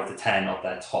 say, 5 to 10 of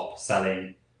their top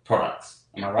selling products.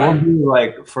 Am I We'll right? do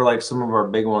like for like some of our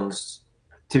big ones.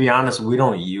 To be honest, we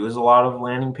don't use a lot of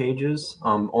landing pages,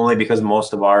 only because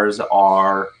most of ours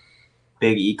are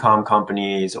big e-com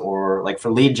companies, or like for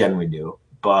lead gen we do.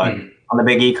 But Mm. on the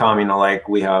big e-com, like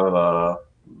we have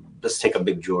let's take a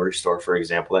big jewelry store for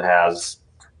example that has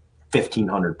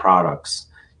 1,500 products.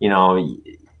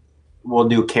 We'll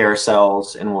do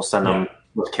carousels and we'll send Yeah. them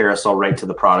with carousel right to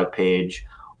the product page,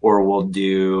 or we'll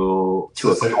do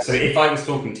to So if I was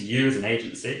talking to you as an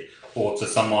agency or to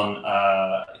someone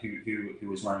who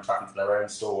was running traffic to their own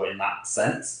store in that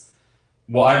sense,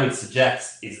 what I would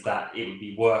suggest is that it would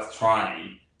be worth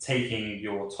trying taking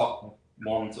your top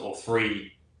one or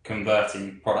three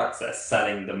converting products that are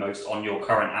selling the most on your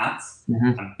current ads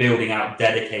and building out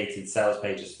dedicated sales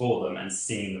pages for them and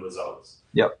seeing the results.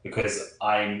 Yep. Because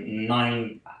I'm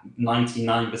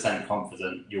 99%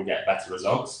 confident you'll get better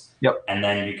results. Yep. And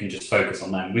then you can just focus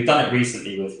on them. We've done it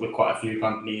recently with quite a few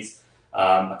companies.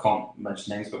 I can't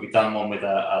mention names, but we've done one with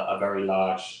a very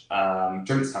large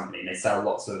drinks company. And they sell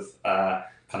lots of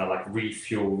kind of like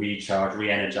refuel, recharge,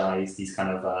 re-energize, these kind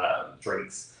of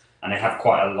drinks. And they have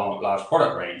quite a large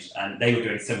product range. And they were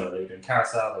doing similar. They were doing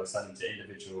carousel. They were selling to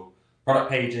individual product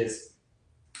pages.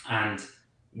 And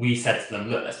we said to them,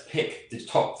 look, let's pick the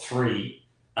top three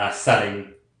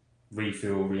selling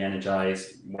refuel,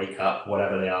 re-energize, wake up,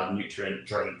 whatever they are, nutrient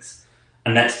drinks.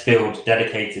 And let's build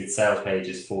dedicated sales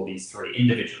pages for these three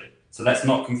individually. So let's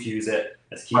not confuse it.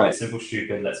 Let's keep it simple,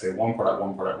 stupid. Let's go one product,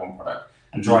 one product, one product,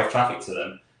 and drive traffic to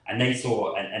them. And they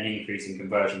saw an increase in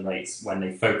conversion rates when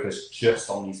they focused just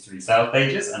on these three sales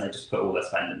pages and they just put all their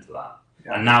spend into that.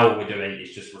 Yeah. And now what we're doing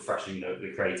is just refreshing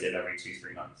the creative every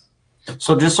 2-3 months.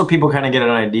 So just so people kind of get an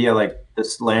idea, like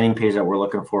this landing page that we're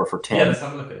looking for Tim. Yeah, let's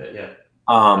have a look at it. Yeah.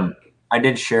 I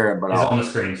did share it, but it's on the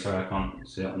screen, so I can't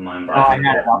see it on mine. But I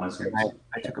had it on my screen.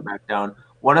 I took it back down.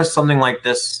 What does something like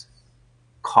this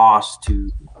cost to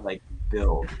like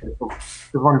build?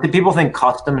 When people think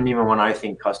custom, and even when I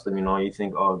think custom, you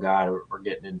think, oh God, we're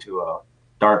getting into a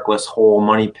darkless hole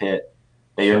money pit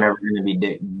that you're never going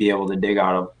to be able to dig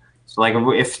out of. So like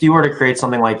if you were to create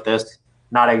something like this,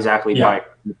 not exactly by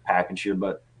package you,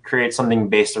 but create something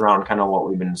based around kind of what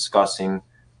we've been discussing,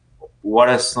 what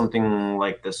does something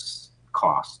like this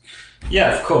cost?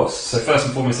 Yeah, of course. So first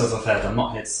and foremost, as I've said, I'm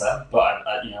not here to sell, but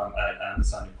I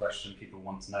understand your question. People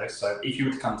want to know. So if you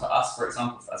were to come to us, for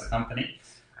example, as a company,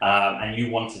 and you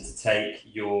wanted to take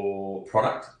your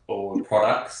product or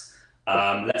products,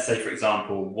 let's say, for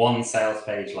example, one sales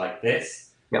page like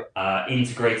this,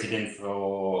 integrated into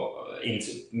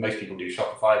most people do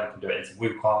Shopify. We can do it into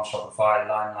WooCommerce, Shopify,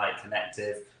 Limelight,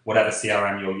 Connective, whatever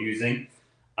CRM you're using.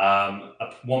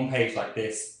 One page like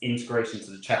this, integration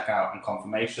to the checkout and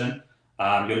confirmation,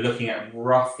 you're looking at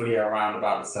roughly around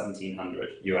about the 1,700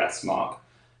 US mark.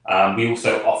 We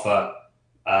also offer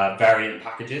variant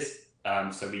packages.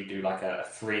 So we do like a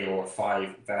 3 or a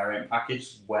 5 variant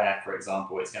package where, for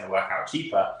example, it's going to work out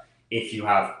cheaper if you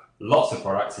have lots of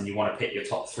products and you want to pick your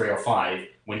top 3 or 5.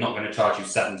 We're not going to charge you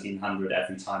 1,700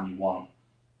 every time you want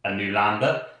a new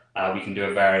lander. We can do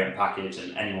a variant package,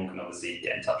 and anyone can obviously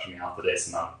get in touch with me after this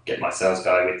and I'll get my sales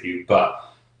guy with you. But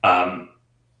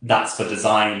that's for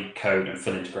design, code, and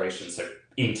full integration. So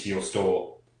into your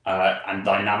store and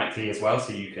dynamically as well.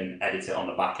 So you can edit it on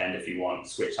the back end if you want,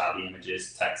 switch out the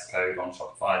images, text code on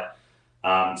Shopify.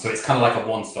 So it's kind of like a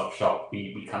one-stop shop.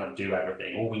 We kind of do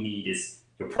everything. All we need is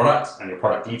your product and your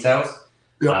product details.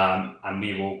 And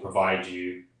we will provide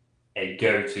you a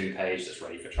go-to page that's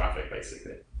ready for traffic,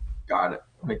 basically. Got it.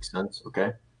 Makes sense.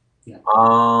 Okay. Yeah.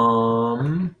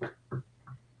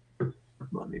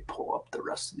 Let me pull up the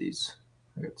rest of these.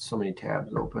 I got so many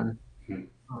tabs open. I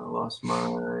lost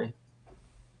my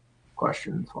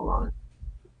questions. Hold on.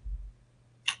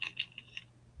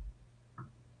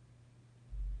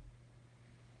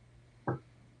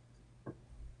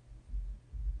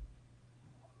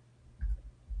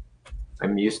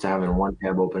 I'm used to having one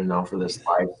tab open now for this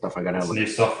live stuff. I gotta have It's like, new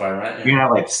software, right? you Yeah.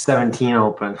 have like 17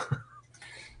 open,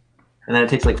 and then it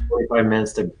takes like 45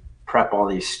 minutes to prep all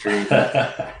these streams.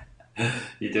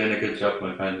 You're doing a good job,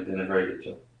 my friend. You're doing a very good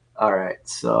job. All right,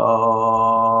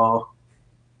 so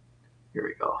here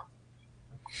we go.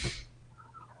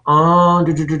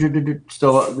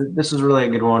 So this is really a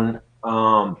good one.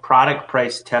 Product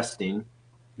price testing.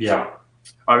 Yeah.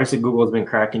 Obviously, Google has been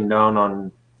cracking down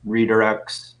on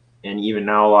redirects, and even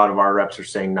now, a lot of our reps are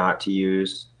saying not to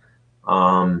use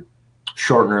um,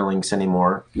 shortener links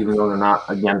anymore, even though they're not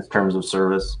against terms of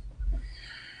service.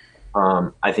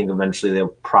 I think eventually they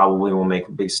probably will make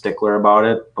a big stickler about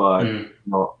it, but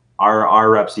Mm. our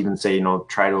reps even say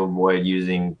try to avoid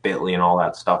using Bitly and all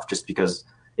that stuff just because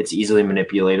it's easily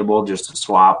manipulatable just to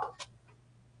swap.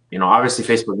 Obviously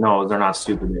Facebook knows they're not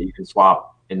stupid that you can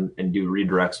swap and do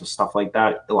redirects with stuff like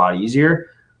that a lot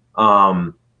easier.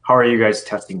 How are you guys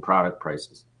testing product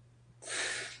prices?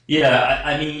 Yeah,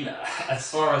 I mean,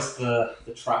 as far as the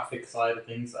traffic side of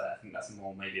things, I think that's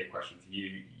more maybe a question for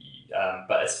you.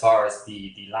 But as far as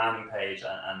the landing page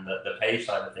and the page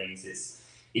side of things,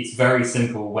 it's very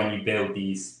simple when you build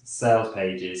these sales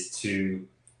pages to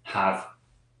have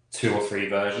two or three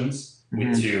versions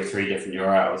with two or three different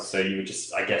URLs. So you would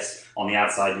just, I guess, on the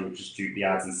ad side, you would just dupe the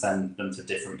ads and send them to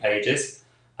different pages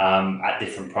at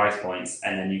different price points,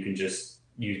 and then you can just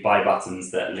use buy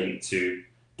buttons that link to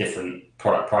different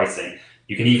product pricing.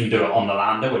 You can even do it on the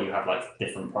lander where you have like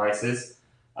different prices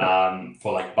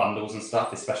for like bundles and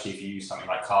stuff. Especially if you use something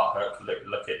like CartHook,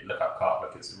 look up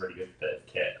CartHook. It's a really good bit of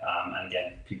kit. And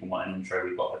again, if people want an intro,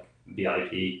 we've got like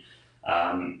VIP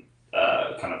kind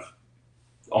of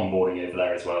onboarding over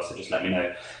there as well. So just let me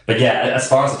know. But yeah, as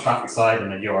far as the traffic side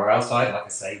and the URL side, like I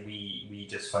say, we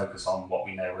just focus on what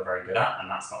we know we're very good at,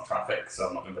 and that's not traffic. So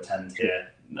I'm not going to pretend here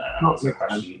and answer a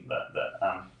question that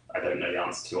I don't know the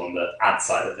answer to on the ad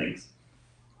side of things.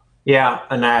 Yeah,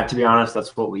 and to be honest,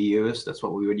 that's what we use. That's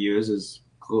what we would use is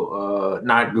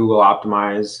not Google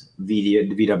Optimize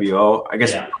VWO. I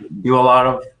guess Yeah. do a lot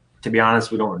of. To be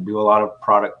honest, we don't do a lot of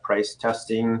product price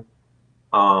testing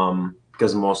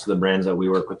because most of the brands that we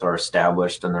work with are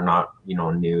established and they're not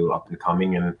new up and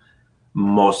coming, and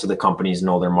most of the companies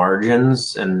know their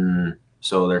margins, and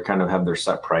so they're kind of have their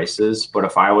set prices. But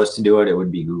if I was to do it, it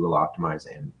would be Google Optimize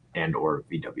and or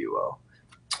VWO.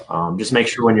 Just make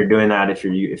sure when you're doing that, if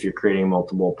you're creating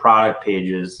multiple product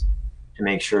pages, to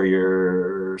make sure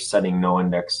you're setting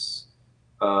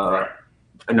Right.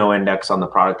 no index on the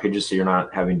product pages, so you're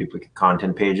not having duplicate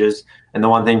content pages. And the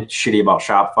one thing shitty about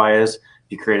Shopify is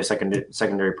if you create a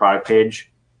secondary product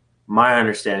page, my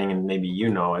understanding, and maybe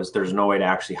is there's no way to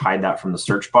actually hide that from the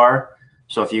search bar.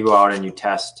 So if you go out and you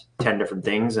test 10 different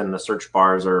things and the search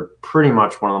bars are pretty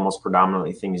much one of the most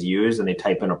predominantly things used, and they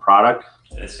type in a product,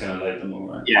 it's going to load them all,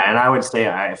 right? Yeah, and I would say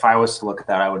if I was to look at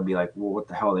that, I would be like, well, what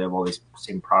the hell? They have all these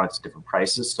same products, different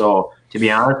prices. So to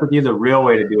be honest with you, the real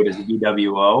way to do it is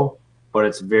VWO, but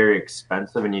it's very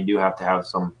expensive, and you do have to have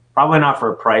some, probably not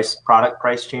for a product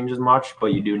price change as much, but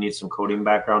you do need some coding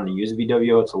background to use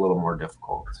VWO. It's a little more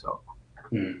difficult. So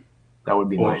that would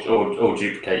be or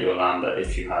duplicate your lander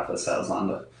if you have a sales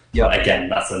lander. Yeah. But again,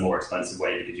 that's a more expensive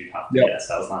way because you have to get a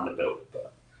sales lander built.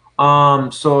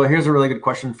 But. So here's a really good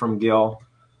question from Gil.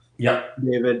 Yep.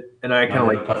 David, and I kind of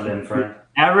like put it in for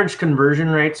average conversion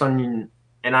rates on,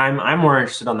 and I'm more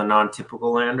interested on the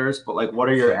non-typical landers, but like what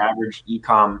are your average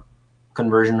e-com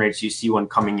conversion rates you see when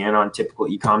coming in on typical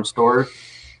e-com stores?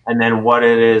 And then what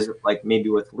it is like maybe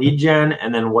with lead gen,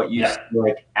 and then what you see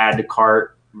like add to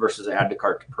cart versus add to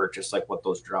cart to purchase, like what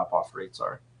those drop-off rates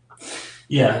are.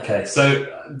 Yeah, okay.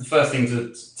 So the first thing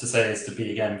to say is to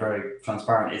be, again, very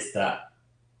transparent, is that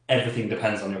everything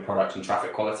depends on your product and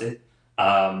traffic quality.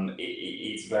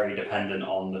 It's very dependent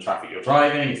on the traffic you're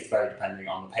driving. It's very dependent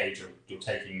on the page you're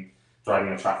driving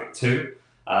your traffic to.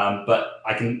 But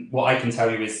what I can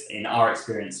tell you is, in our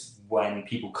experience, when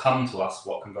people come to us,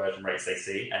 what conversion rates they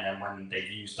see, and then when they've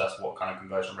used us, what kind of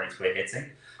conversion rates we're hitting.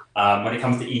 When it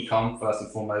comes to e-com, first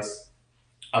and foremost,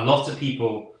 a lot of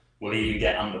people will even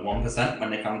get under 1%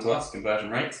 when they come to us, conversion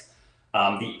rates.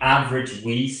 The average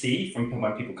we see from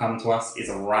when people come to us is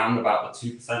around about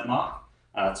the 2% mark,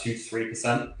 2 to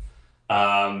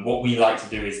 3%. What we like to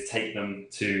do is take them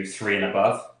to 3 and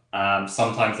above.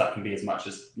 Sometimes that can be as much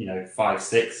as 5,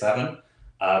 6, 7,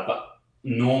 but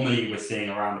normally we're seeing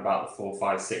around about the 4,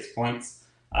 5, 6 points.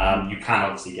 You can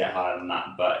obviously get higher than that,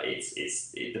 but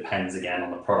it depends again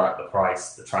on the product, the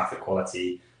price, the traffic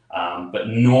quality. But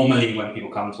normally when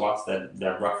people come to us,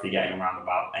 they're roughly getting around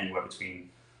about anywhere between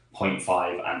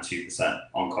 0.5 and 2%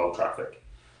 on cold traffic.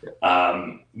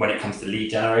 When it comes to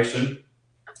lead generation,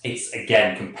 It's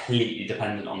again completely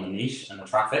dependent on the niche and the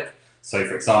traffic. So,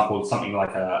 for example, something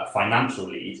like a financial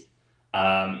lead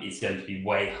is going to be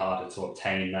way harder to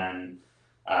obtain than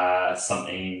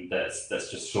something that's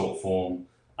just short form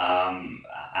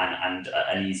and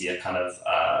an easier kind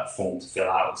of form to fill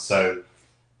out. So,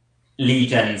 lead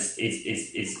gens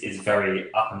is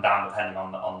very up and down depending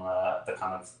on the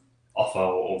kind of offer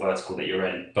or vertical that you're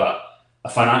in. But a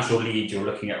financial lead, you're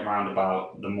looking at around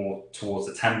about the more towards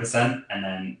the 10%, and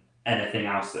then anything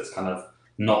else that's kind of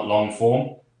not long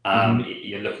form,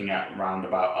 you're looking at around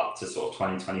about up to sort of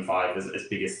 20, 25, as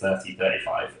big as 30,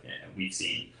 35 we've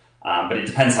seen. But it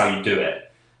depends how you do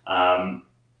it.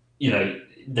 You know,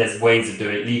 there's ways of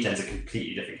doing it. Lead gen's a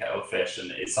completely different kettle of fish, and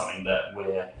it's something that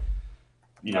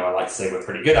I like to say we're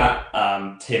pretty good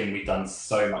at. Tim, we've done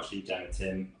so much lead gen with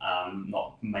Tim.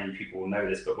 Not many people will know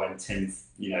this, but when Tim,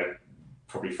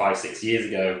 probably 5-6 years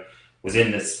ago, was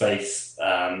in this space,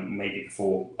 maybe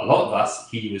before a lot of us,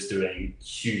 he was doing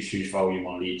huge volume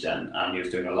on lead gen. He was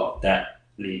doing a lot of debt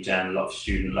lead gen, a lot of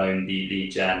student loan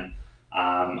lead gen,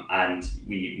 and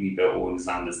we built all the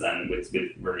standards then with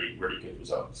really good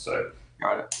results. So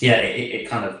Got it. yeah, it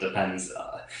kind of depends.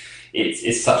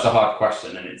 It's such a hard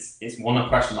question, and it's one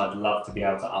question I'd love to be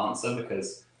able to answer,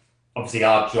 because obviously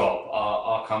our job,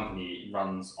 our company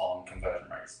runs on conversion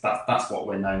rates. That's what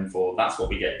we're known for. That's what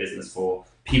we get business for.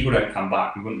 People don't come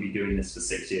back. We wouldn't be doing this for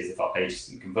 6 years if our pages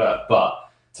didn't convert.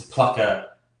 But to pluck a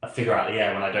figure out of the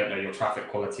air when I don't know your traffic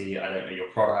quality, I don't know your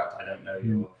product, I don't know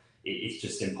your, it's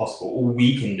just impossible. All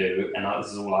we can do, and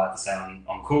this is all I have to say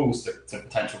on calls to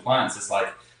potential clients, is like,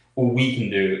 all we can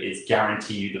do is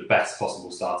guarantee you the best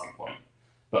possible starting point.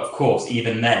 But of course,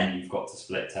 even then, you've got to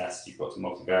split test, you've got to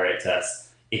multivariate test,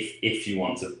 if you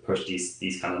want to push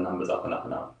these kind of numbers up and up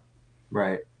and up.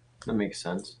 Right. That makes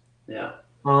sense. Yeah.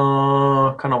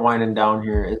 Kind of winding down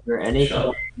here. Is there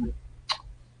anything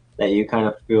that you kind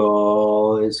of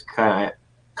feel is kind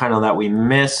of that we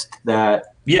missed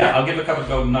that? Yeah, I'll give a couple of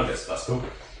golden nuggets. That's cool.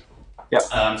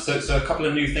 Yep. So a couple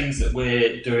of new things that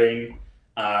we're doing,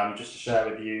 just to share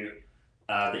with you,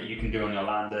 that you can do on your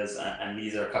landers, and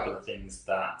these are a couple of things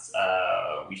that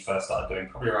we first started doing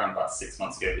probably around about 6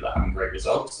 months ago, but they're having great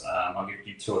results. I'll give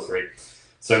you 2 or 3.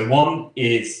 So one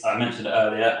is, I mentioned it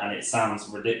earlier, and it sounds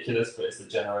ridiculous, but it's the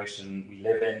generation we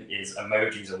live in, is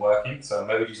emojis are working. So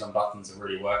emojis on buttons are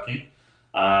really working.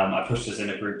 I pushed this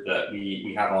in a group that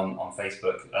we have on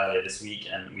Facebook earlier this week,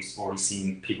 and we've already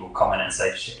seen people comment and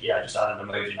say, shit, yeah, I just added an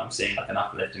emoji and I'm seeing like an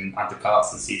uplift in add to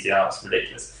carts and CTR. It's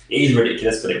ridiculous. It is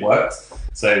ridiculous, but it works.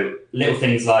 So little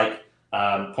things like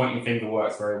pointing finger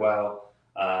works very well.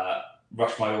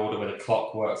 Rush my order with a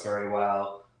clock works very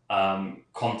well.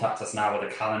 Contact us now with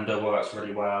a calendar works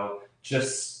really well.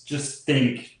 Just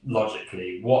think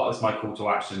logically. What is my call to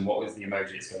action? What is the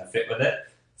emoji that's going to fit with it?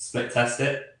 Split test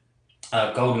it.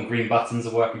 Gold and green buttons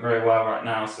are working very well right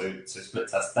now, so split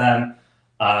test them.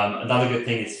 Another good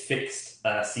thing is fixed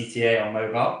CTA on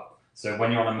mobile. So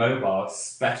when you're on a mobile,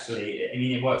 especially, I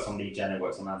mean, it works on lead gen, it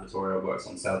works on advertorial, it works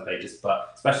on sales pages,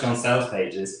 but especially on sales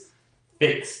pages,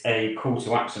 fix a call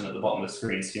to action at the bottom of the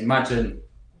screen. So you imagine,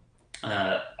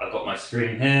 I've got my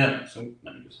screen here, so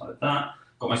let me just hide that.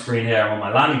 Got my screen here, I'm on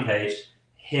my landing page.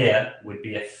 Here would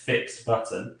be a fixed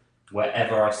button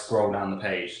wherever I scroll down the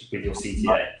page with your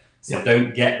CTA. So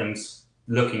don't get them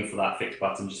looking for that fixed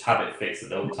button, just have it fixed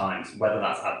at all times, whether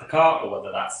that's add to cart or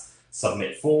whether that's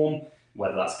submit form,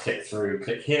 whether that's click through,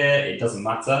 click here, it doesn't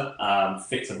matter.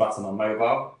 Fix a button on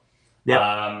mobile. Yep.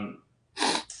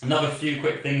 Another few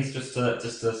quick things just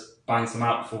to bang some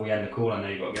out before we end the call. I know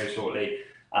you've got to go shortly,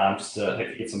 just to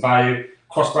hopefully give some value.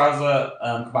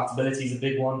 Cross-browser compatibility is a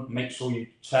big one. Make sure you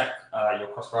check your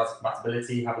cross-browser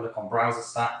compatibility, have a look on browser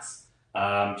stacks,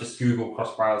 just Google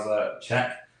cross-browser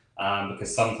check.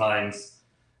 Because sometimes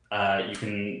you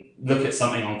can look at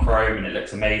something on Chrome and it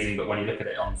looks amazing, but when you look at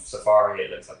it on Safari, it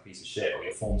looks like a piece of shit, or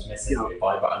your form's missing, or your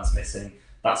buy button's missing.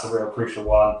 That's a real crucial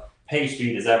one. Page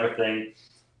speed is everything.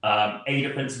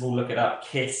 ADA principle, look it up.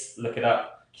 KISS, look it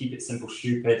up. Keep it simple,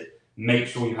 stupid. Make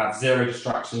sure you have 0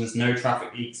 distractions, no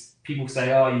traffic leaks. People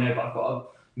say, oh, but I've got a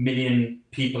million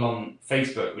people on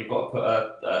Facebook. We've got to put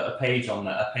a page on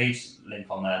there, a page link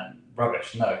on there.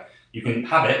 Rubbish. No. You can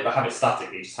have it, but have it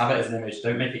statically. Just have it as an image.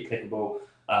 Don't make it clickable.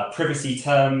 Privacy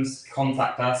terms,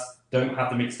 contact us. Don't have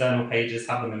them external pages.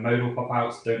 Have them in modal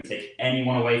pop-outs. Don't take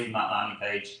anyone away from that landing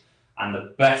page. And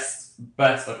the best,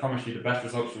 I promise you, the best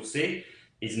results you'll see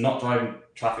is not driving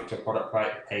traffic to a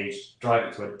product page. Drive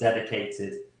it to a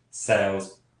dedicated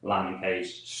sales landing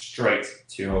page, straight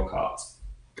to your cart.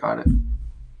 Got it.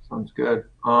 Sounds good.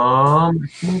 I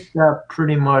think that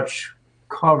pretty much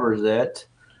covers it.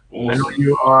 Awesome. I know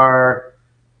you are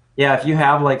Yeah, if you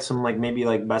have like some like maybe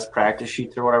like best practice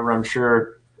sheets or whatever, I'm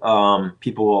sure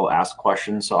people will ask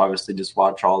questions. So obviously just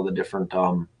watch all the different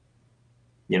channels.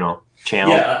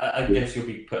 Yeah, I guess you'll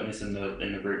be putting this in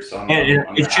the group, so And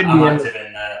it should I'm be in active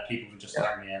in there. People can just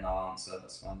tag me in, I'll answer.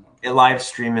 That's fine. No it problem. live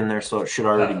stream in there, so it should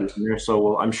already be Perfect. in there.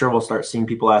 So I'm sure we'll start seeing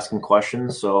people asking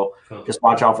questions. So Cool. just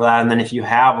watch out for that. And then if you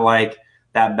have like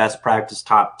that best practice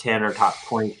top 10 or top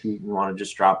 20 sheet, you want to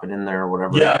just drop it in there or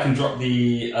whatever. Yeah, I can drop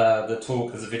the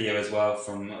talk as a video as well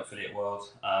from Affiliate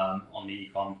World on the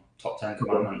econ top 10 Okay.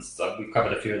 commandments. So we've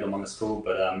covered a few of them on the school,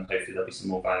 but hopefully there'll be some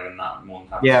more value in that. I'm more than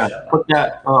happy to Yeah, share that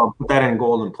as well. put that in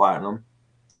gold and platinum.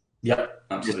 Yep, Just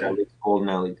at absolutely. least gold and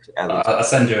at least. I'll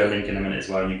send you a link in a minute as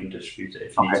well. You can distribute it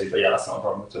if you need Okay. to. But yeah, that's not a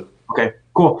problem at all. Okay,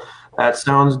 cool. That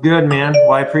sounds good, man.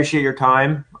 Well, I appreciate your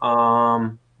time.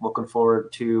 Looking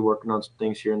forward to working on some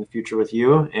things here in the future with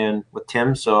you and with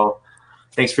Tim. So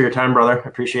thanks for your time, brother. I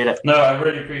appreciate it. No, I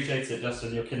really appreciate it,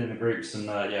 Justin. You're killing the groups, and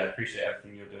yeah, appreciate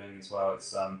everything you're doing as well.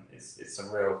 It's a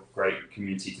real great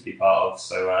community to be part of.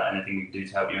 So anything we can do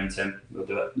to help you and Tim, we'll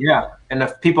do it. Yeah, and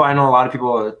if people, I know a lot of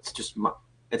people, it's just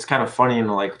it's kind of funny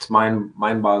and like it's mind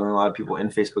boggling. A lot of people in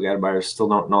Facebook ad buyers still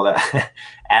don't know that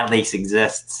ad leaks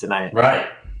exists, and Right.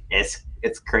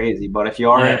 it's crazy. But if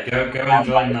you are in Yeah, go and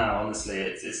join now. Honestly,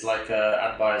 it's like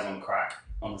ad buyers on crack.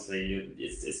 Honestly,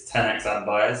 it's 10x ad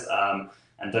buyers.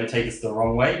 And don't take us the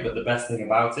wrong way, but the best thing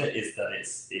about it is that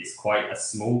it's quite a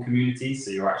small community,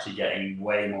 so you're actually getting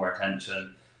way more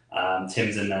attention.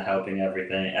 Tim's in there helping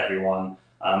everyone.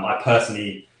 I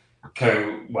personally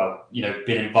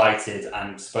been invited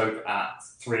and spoke at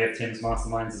 3 of Tim's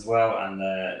masterminds as well, and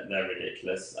they're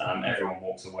ridiculous. Everyone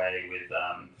walks away with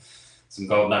some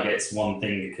gold nuggets. One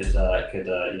thing could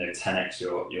 10x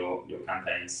your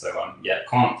campaigns. So yeah,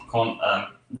 can't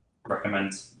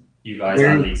recommend you guys and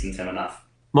there, Leeds and Tim enough.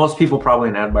 most people probably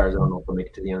in ad buyers don't know if they'll make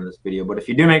it to the end of this video. But if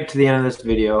you do make it to the end of this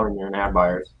video and you're in ad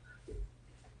buyers,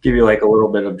 give you like a little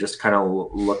bit of just kind of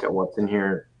look at what's in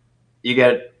here. You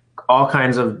get all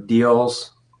kinds of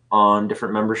deals on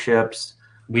different memberships.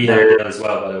 We have a There, deal as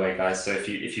well, by the way, guys. So if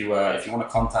you want to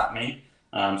contact me,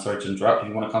 sorry to interrupt. If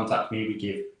you want to contact me, we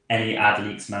give any Ad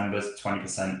Leaks members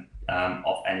 20%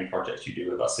 off any projects you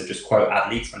do with us. So just quote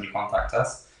Ad Leaks when you contact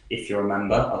us. If you're a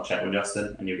member, I'll check with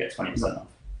Justin, and you'll get 20% off.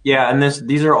 yeah, and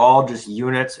these are all just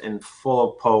units and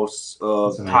full of posts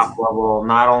That's of top amazing. level,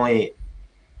 not only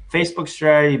Facebook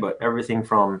strategy, but everything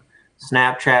from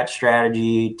Snapchat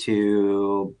strategy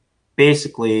to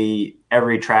basically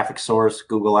every traffic source,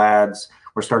 Google Ads.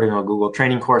 We're starting a Google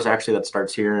training course actually that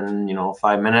starts here in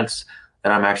 5 minutes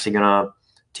that I'm actually gonna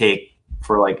take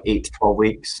for like 8 to 12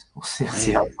 weeks. We'll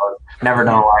see how it goes. Never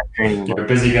done a live training, You're but a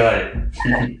busy guy.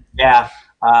 yeah,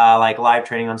 like live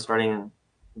training on starting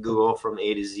Google from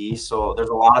A to Z. So there's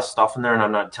a lot of stuff in there, and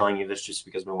I'm not telling you this just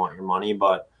because we want your money,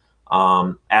 but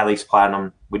at least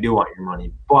Platinum, we do want your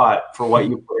money. But for what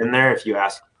you put in there, if you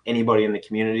ask anybody in the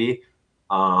community,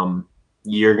 um,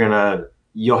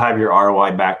 you'll have your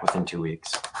ROI back within 2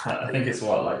 weeks. I think it's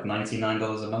what, like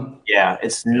 $99 a month? Yeah,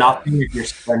 it's Yeah. nothing if you're I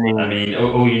spending. mean,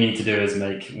 all you need to do is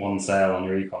make one sale on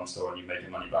your econ store and you make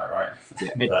your money back, right?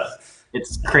 Yeah, But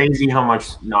it's crazy how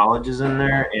much knowledge is in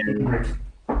there, and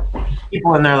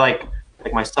people in there like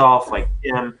myself, like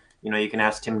Tim. You can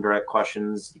ask Tim direct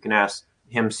questions. You can ask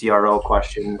him CRO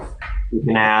questions. You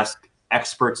can ask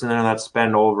experts in there that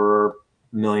spend over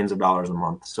millions of dollars a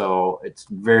month. So it's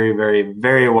very, very,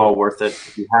 very well worth it.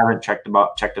 If you haven't checked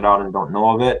it out and don't know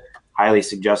of it, highly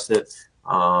suggest it.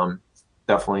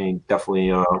 Definitely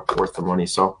worth the money.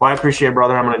 So, well, I appreciate it,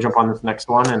 brother. I'm going to jump on this next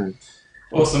one, and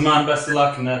awesome, man. Best of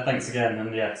luck and thanks again.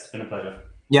 And yeah, it's been a pleasure.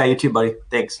 yeah, you too, buddy.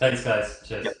 Thanks. Thanks, guys.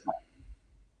 Cheers. Yep.